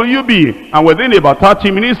 Which one will you be? And within about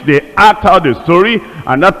 30 minutes, they act out the story,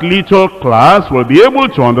 and that little class will be able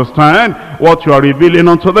to understand what you are revealing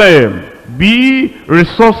unto them. Be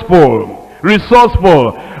resourceful.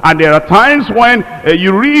 Resourceful. And there are times when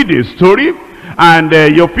you read a story, and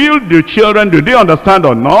you feel the children, do they understand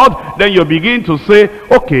or not? Then you begin to say,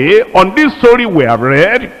 okay, on this story we have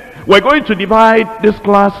read, we're going to divide this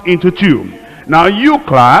class into two. Now you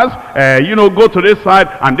class, go to this side,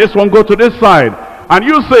 and this one go to this side. And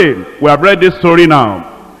you say, we have read this story now.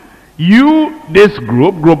 You, this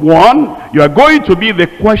group 1, you are going to be the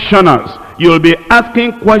questioners. You'll be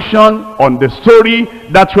asking questions on the story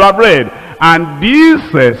that you have read. And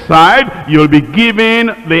this side, you'll be giving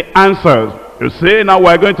the answers. You say, now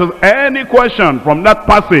we're going to any question from that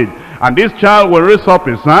passage. And this child will raise up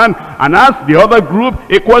his hand and ask the other group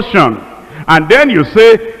a question. And then you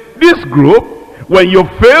say, this group, when you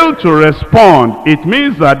fail to respond, it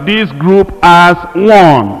means that this group has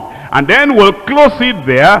won. And then we'll close it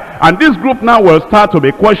there, and this group now will start to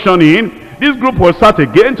be questioning. This group will start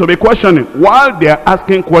again to be questioning. While they are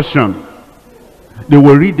asking questions, they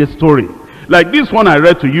will read the story. Like this one I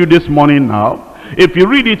read to you this morning now. If you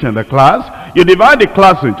read it in the class, you divide the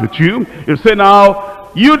class into two. You say now,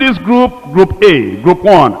 you this group A, group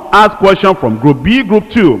 1, ask question from group B, group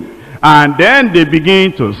 2. And then they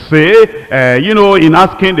begin to say, in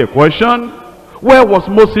asking the question, where was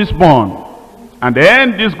Moses born? And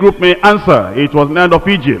then this group may answer, it was in the land of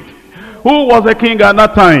Egypt. Who was the king at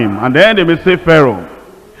that time? And then they may say Pharaoh.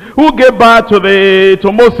 Who gave birth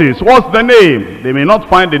to Moses? What's the name? They may not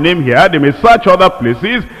find the name here. They may search other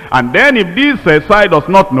places. And then if this side does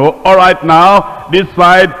not know, all right, now, this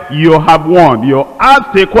side, you have won. You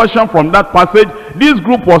asked a question from that passage. This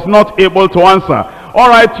group was not able to answer. All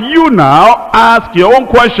right, you now ask your own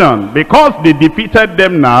question. Because they defeated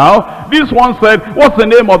them now, this one said, what's the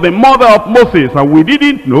name of the mother of Moses? And we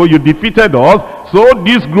didn't know, you defeated us. So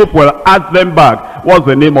this group will ask them back, what's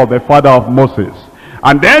the name of the father of Moses?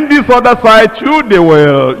 And then this other side too, they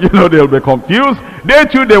will, they'll be confused. They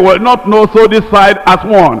too, they will not know, so this side has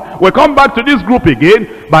won. We'll come back to this group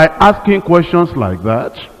again by asking questions like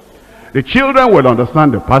that. The children will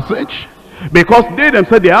understand the passage, because they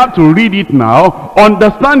themselves, they have to read it now,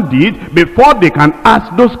 understand it, before they can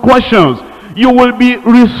ask those questions. You will be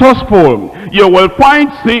resourceful. You will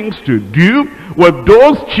find things to do with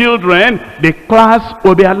those children. The class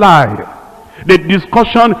will be alive. The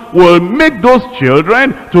discussion will make those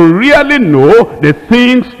children to really know the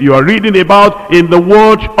things you are reading about in the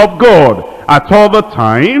Word of God. At other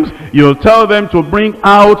times, you'll tell them to bring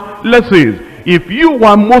out lessons. If you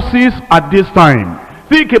were Moses at this time,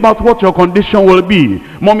 think about what your condition will be.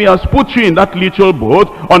 Mommy has put you in that little boat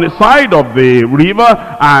on the side of the river,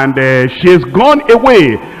 and she's gone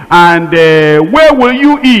away. And where will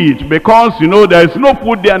you eat? Because, there is no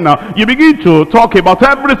food there now. You begin to talk about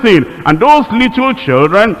everything. And those little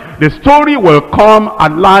children, the story will come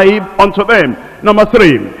alive unto them. Number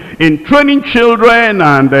 3, in training children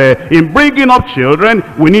and in bringing up children,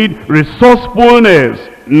 we need resourcefulness.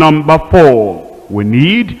 Number 4, we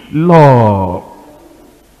need love.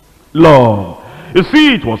 Love. You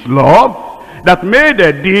see, it was love that made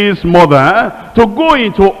this mother to go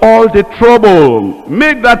into all the trouble,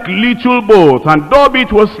 make that little boat and daub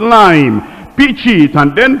it with slime, pitch it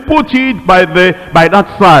and then put it by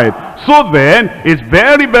that side. So then it's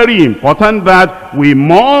very, very important that we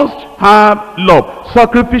must have love,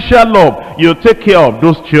 sacrificial love. You take care of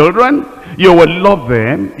those children, you will love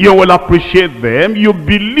them, you will appreciate them, you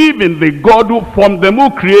believe in the God who formed them, who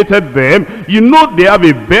created them, you know they have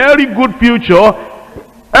a very good future.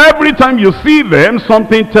 Every time you see them,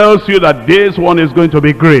 something tells you that this one is going to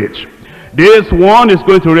be great. This one is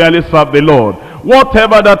going to really serve the Lord.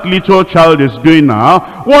 Whatever that little child is doing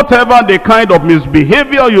now, whatever the kind of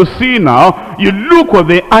misbehavior you see now, you look with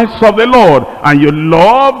the eyes of the Lord and you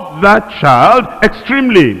love that child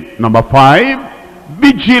extremely. Number 5,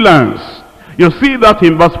 vigilance. You see that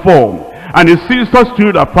in verse 4. And his sister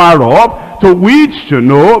stood afar off to wish to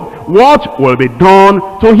know what will be done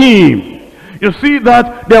to him. You see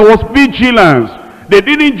that there was vigilance. They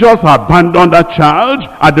didn't just abandon that child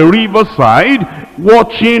at the riverside,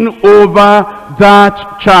 watching over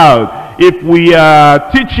that child. If we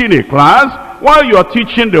are teaching a class, while you are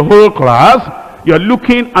teaching the whole class, you're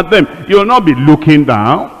looking at them. You'll not be looking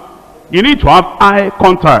down. You need to have eye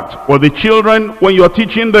contact with the children when you're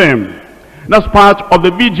teaching them. That's part of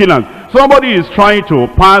the vigilance. Somebody is trying to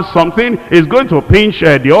pass something, is going to pinch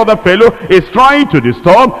the other fellow, is trying to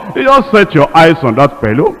disturb. You just set your eyes on that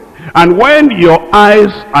fellow. And when your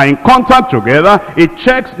eyes are in contact together, it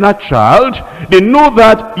checks that child. They know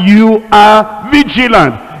that you are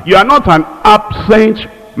vigilant. You are not an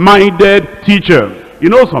absent-minded teacher. You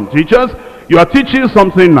know some teachers, you are teaching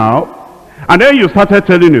something now, and then you started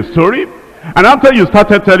telling a story. And after you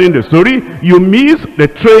started telling the story, you miss the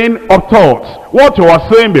train of thoughts. What you were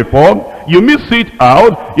saying before, you miss it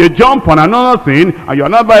out, you jump on another thing, and you're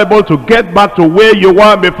never able to get back to where you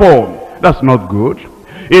were before. That's not good.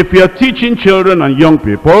 If you're teaching children and young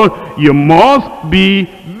people, you must be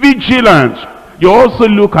vigilant. You also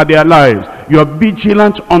look at their lives. You're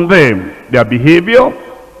vigilant on them, their behavior,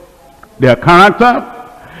 their character,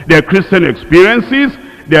 their Christian experiences.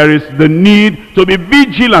 There is the need to be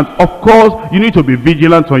vigilant. Of course, you need to be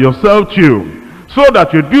vigilant on yourself too, so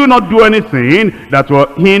that you do not do anything that will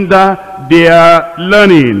hinder their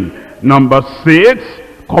learning. Number 6,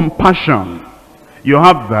 compassion. You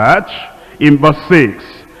have that in verse 6.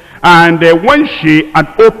 And when she had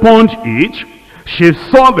opened it, she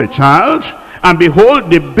saw the child, and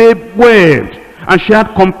behold, the babe wept, and she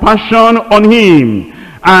had compassion on him,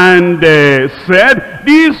 and said,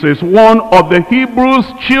 this is one of the Hebrews'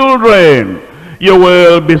 children. You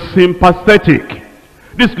will be sympathetic.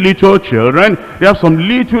 These little children, they have some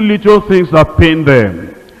little things that pain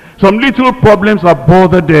them, some little problems that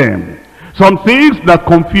bother them, some things that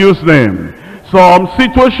confuse them, some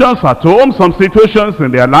situations at home, some situations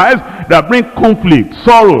in their lives that bring conflict,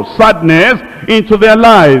 sorrow, sadness into their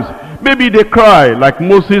lives. Maybe they cry like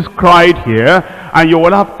Moses cried here, and you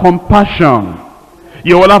will have compassion.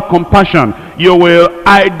 You will have compassion. You will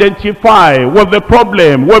identify with the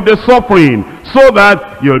problem, with the suffering, so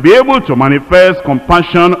that you'll be able to manifest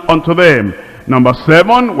compassion unto them. Number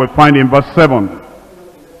 7, we find in verse 7.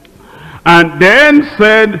 And then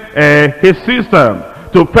said his sister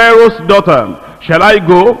to Pharaoh's daughter, shall I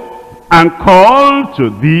go and call to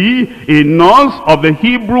thee a nurse of the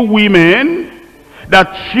Hebrew women,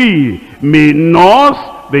 that she may nurse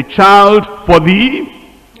the child for thee?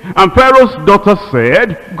 And Pharaoh's daughter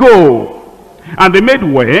said, go. And the maid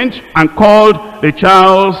went and called the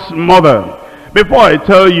child's mother. Before I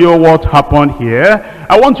tell you what happened here,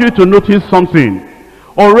 I want you to notice something.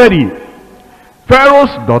 Already,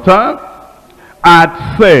 Pharaoh's daughter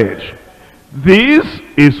had said, this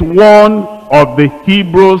is one of the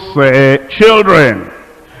Hebrews' children.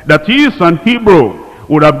 That is, an Hebrew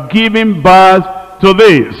would have given birth to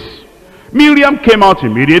this. Miriam came out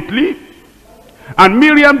immediately. And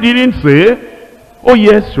Miriam didn't say, oh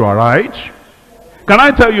yes, you are right. Can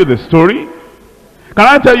I tell you the story? Can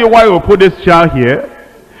I tell you why we put this child here?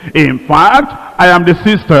 In fact, I am the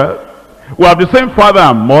sister. We have the same father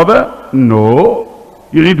and mother. No,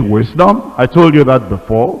 you need wisdom. I told you that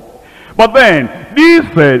before. But then, this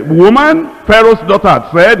woman, Pharaoh's daughter,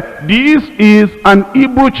 had said, this is an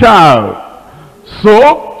Hebrew child.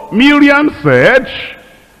 So, Miriam said,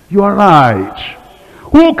 you are right.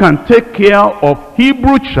 Who can take care of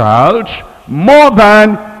Hebrew child more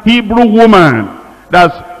than Hebrew woman?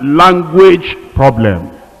 That's language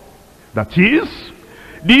problem. That is,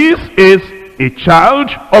 this is a child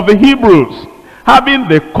of the Hebrews, having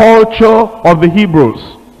the culture of the Hebrews,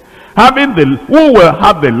 who will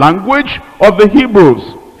have the language of the Hebrews,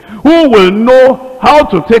 who will know how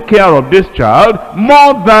to take care of this child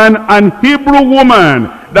more than an Hebrew woman.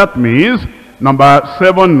 That means, number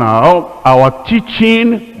 7 now, our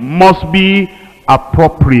teaching must be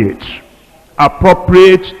appropriate.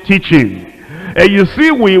 Appropriate teaching. You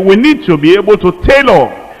see, we need to be able to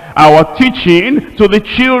tailor our teaching to the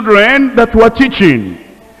children that we're teaching.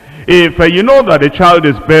 If you know that a child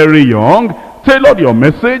is very young, tailor your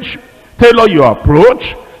message, tailor your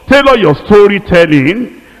approach, tailor your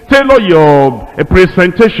storytelling, tailor your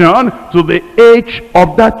presentation to the age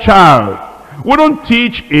of that child. We don't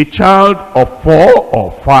teach a child of 4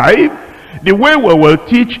 or 5 the way we will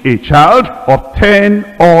teach a child of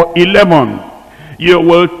 10 or 11. You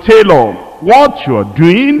will tailor what you're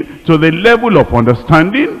doing to the level of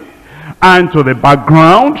understanding and to the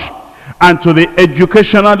background and to the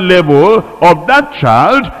educational level of that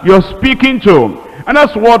child you're speaking to. And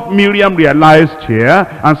that's what Miriam realized here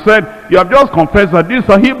and said, you have just confessed that this is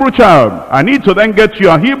a Hebrew child. I need to then get you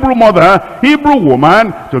a Hebrew mother, Hebrew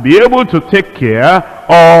woman, to be able to take care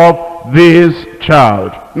of this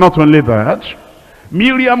child. Not only that,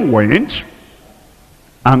 Miriam went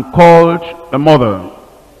and called the mother.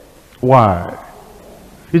 Why?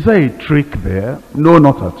 Is there a trick there? No,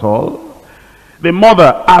 not at all. The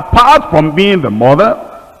mother, apart from being the mother,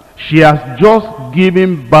 she has just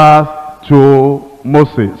given birth to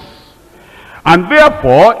Moses. And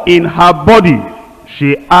therefore, in her body,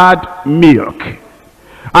 she had milk.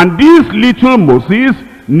 And this little Moses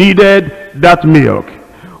needed that milk.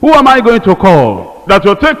 Who am I going to call that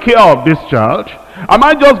will take care of this child? Am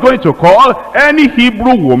I just going to call any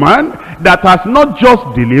Hebrew woman that has not just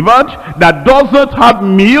delivered, that doesn't have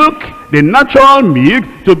milk, the natural milk,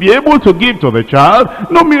 to be able to give to the child?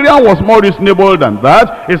 No, Miriam was more reasonable than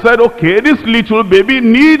that. He said, okay, this little baby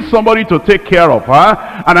needs somebody to take care of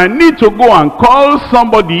her, and I need to go and call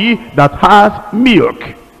somebody that has milk,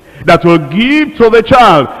 that will give to the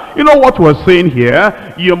child. You know what we're saying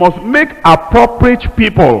here? You must make appropriate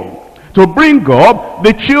people to bring up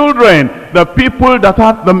the children, the people that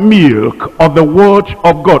have the milk of the word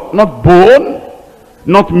of God. Not bone,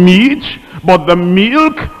 not meat, but the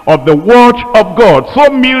milk of the word of God.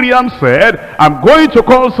 So Miriam said, I'm going to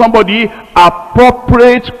call somebody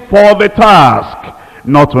appropriate for the task.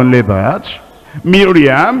 Not only that,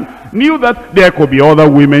 Miriam knew that there could be other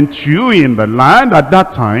women too in the land at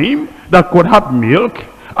that time that could have milk.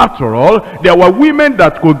 After all, there were women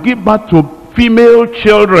that could give birth to female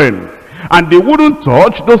children, and they wouldn't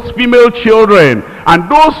touch those female children, and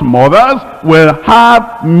those mothers will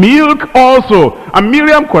have milk also. And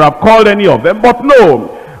Miriam could have called any of them, but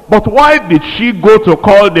no. But why did she go to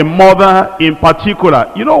call the mother in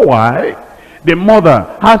particular? You know why? The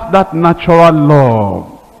mother has that natural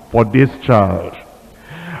love for this child.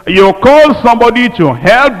 You call somebody to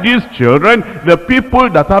help these children, the people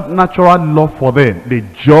that have natural love for them. They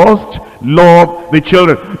just love the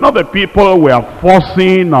children. Not the people we are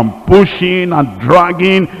forcing and pushing and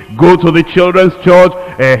dragging. Go to the children's church,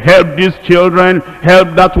 help these children,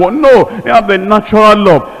 help that one. No, they have the natural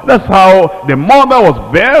love. That's how the mother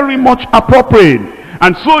was very much appropriate.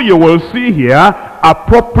 And so you will see here,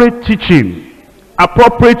 appropriate teaching,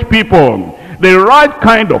 appropriate people, the right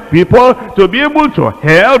kind of people to be able to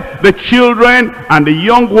help the children and the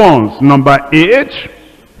young ones. Number 8,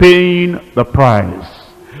 paying the price.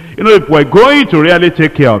 You know, if we're going to really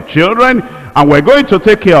take care of children and we're going to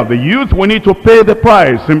take care of the youth, we need to pay the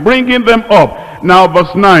price in bringing them up. Now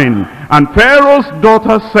verse 9, and Pharaoh's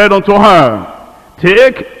daughter said unto her,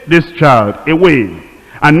 take this child away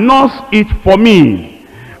and nurse it for me,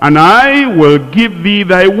 and I will give thee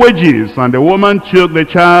thy wages. And the woman took the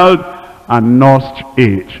child and nursed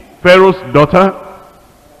it. Pharaoh's daughter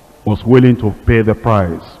was willing to pay the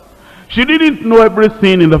price. She didn't know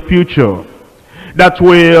everything in the future that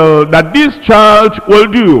this child will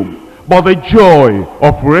do, but the joy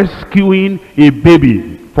of rescuing a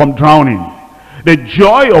baby from drowning, the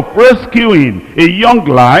joy of rescuing a young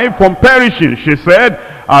life from perishing, she said,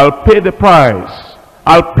 I'll pay the price.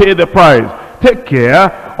 I'll pay the price. Take care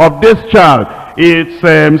of this child. It's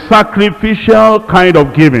sacrificial kind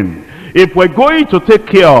of giving. If we're going to take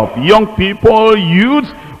care of young people, youths,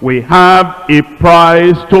 we have a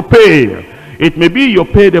price to pay. It may be you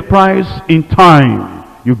pay the price in time.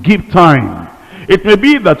 You give time. It may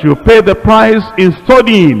be that you pay the price in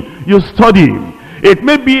studying. You study. It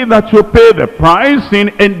may be that you pay the price in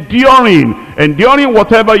enduring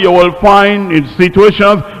whatever you will find in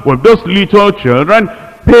situations with those little children.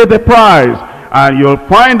 Pay the price. And you'll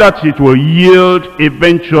find that it will yield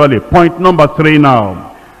eventually. Point number 3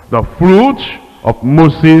 now. The fruit of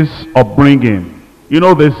Moses' upbringing. You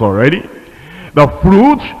know this already. The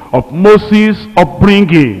fruit of Moses'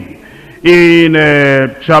 upbringing. In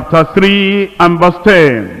chapter 3 and verse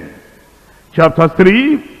 10. Chapter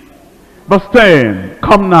 3, verse 10.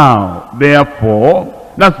 Come now,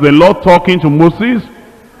 therefore. That's the Lord talking to Moses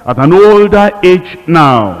at an older age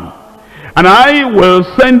now. And I will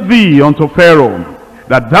send thee unto Pharaoh,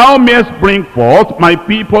 that thou mayest bring forth my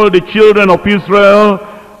people, the children of Israel,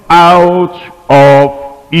 out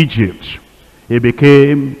of Egypt. He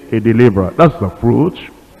became a deliverer. That's the fruit.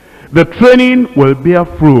 The training will bear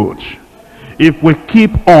fruit if we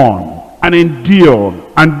keep on and endure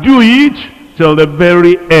and do it till the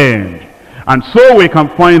very end. And so we can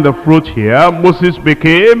find the fruit here. Moses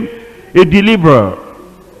became a deliverer.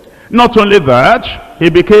 Not only that, he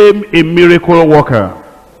became a miracle worker.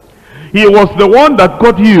 He was the one that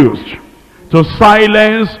God used to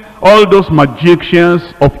silence all those magicians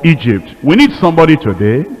of Egypt. We need somebody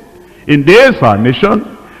today, in this our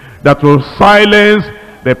nation, that will silence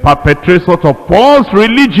the perpetrators of false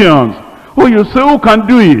religions. Oh, you say, who can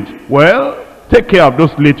do it? Well, take care of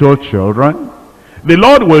those little children. The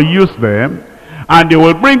Lord will use them, and they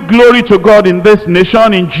will bring glory to God in this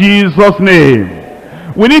nation in Jesus' name.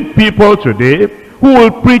 We need people today who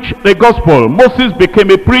will preach the gospel. Moses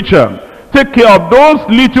became a preacher. Take care of those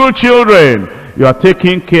little children. You are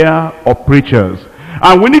taking care of preachers.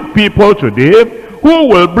 And we need people today who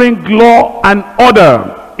will bring law and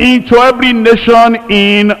order into every nation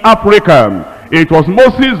in Africa. It was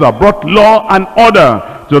Moses that brought law and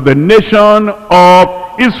order to the nation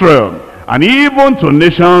of Israel, and even to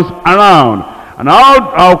nations around. And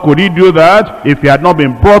how could he do that if he had not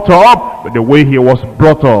been brought up the way he was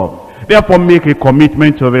brought up? Therefore, make a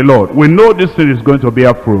commitment to the Lord. We know this thing is going to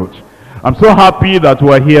bear fruit. I'm so happy that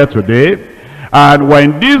we're here today. And we're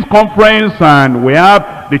in this conference, and we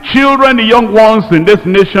have the children, the young ones in this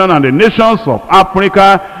nation and the nations of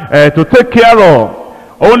Africa to take care of.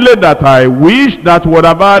 Only that I wish that we would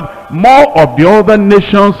have had more of the other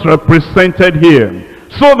nations represented here,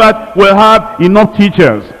 so that we'll have enough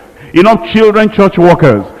teachers, enough children church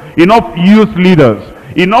workers, enough youth leaders,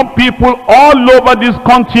 enough people all over this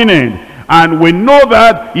continent. And we know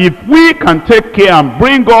that if we can take care and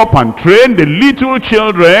bring up and train the little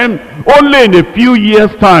children, only in a few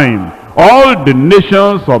years' time, all the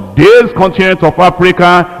nations of this continent of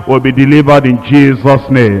Africa will be delivered in Jesus'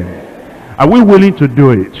 name. Are we willing to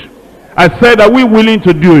do it? I said, are we willing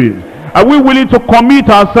to do it? Are we willing to commit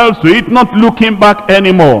ourselves to it, not looking back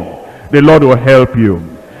anymore? The Lord will help you.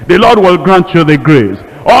 The Lord will grant you the grace.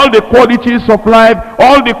 All the qualities of life,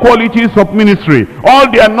 all the qualities of ministry,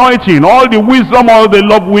 all the anointing, all the wisdom, all the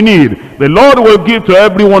love we need, the Lord will give to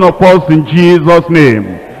every one of us in Jesus' name.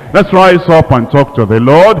 Let's rise up and talk to the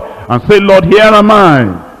Lord and say, Lord, here am I,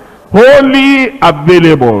 wholly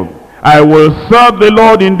available. I will serve the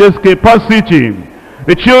Lord in this capacity.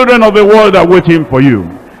 The children of the world are waiting for you.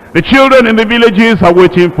 The children in the villages are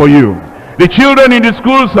waiting for you. The children in the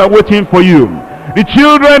schools are waiting for you. The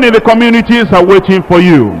children in the communities are waiting for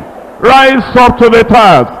you. Rise up to the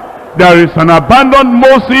task. There is an abandoned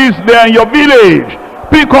Moses there in your village.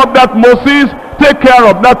 Pick up that Moses. Take care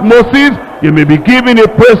of that Moses. You may be given a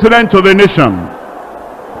president to the nation.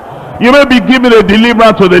 You may be given a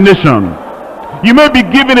deliverer to the nation. You may be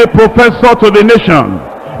given a professor to the nation.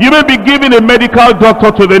 You may be given a medical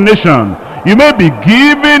doctor to the nation. You may be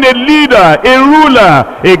given a leader, a ruler,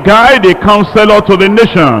 a guide, a counselor to the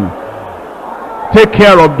nation. Take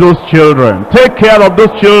care of those children. Take care of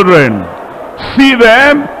those children. See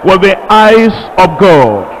them with the eyes of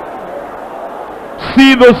God.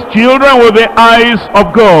 See those children with the eyes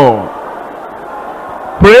of God.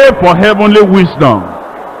 Pray for heavenly wisdom.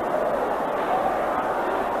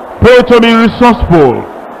 Pray to be resourceful.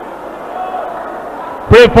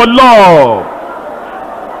 Pray for love.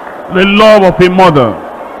 The love of a mother.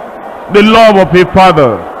 The love of a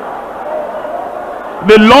father.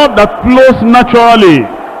 The love that flows naturally.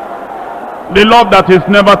 The love that is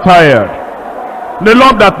never tired. The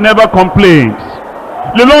love that never complains.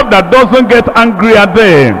 The love that doesn't get angry at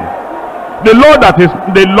them. The love that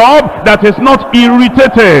is not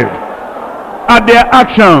irritated at their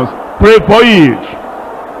actions. Pray for it.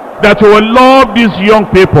 That you will love these young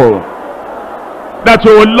people. That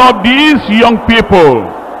you will love these young people.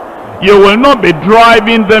 You will not be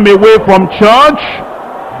driving them away from church.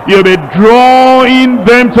 You'll be drawing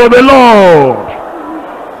them to the Lord.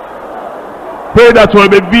 Pray that you'll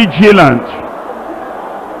be vigilant.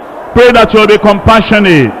 Pray that you'll be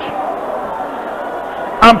compassionate.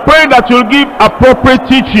 And pray that you'll give appropriate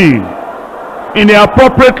teaching. in the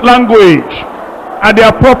appropriate language, at the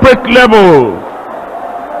appropriate level,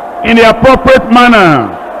 in the appropriate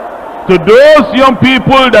manner, to those young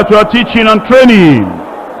people that you are teaching and training,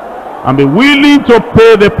 and be willing to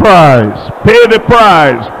pay the price, pay the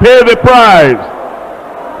price, pay the price.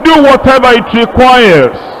 Do whatever it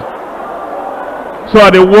requires so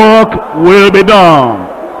that the work will be done.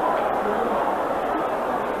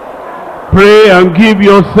 Pray and give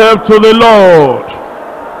yourself to the Lord.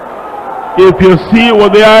 If you see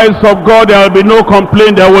with the eyes of God, there will be no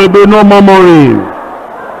complaint, there will be no murmuring.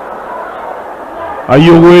 Are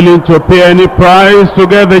you willing to pay any price to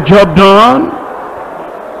get the job done?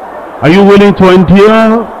 Are you willing to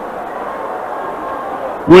endure?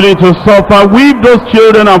 Willing to suffer with those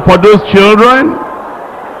children and for those children?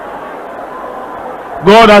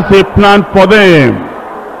 God has a plan for them.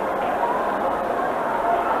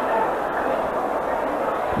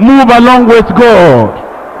 Move along with God.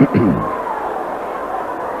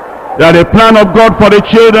 That the plan of God for the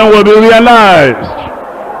children will be realized.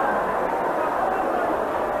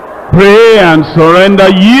 Pray and surrender.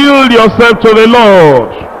 Yield yourself to the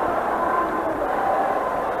Lord.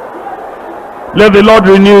 Let the Lord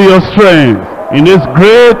renew your strength in this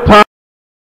great time.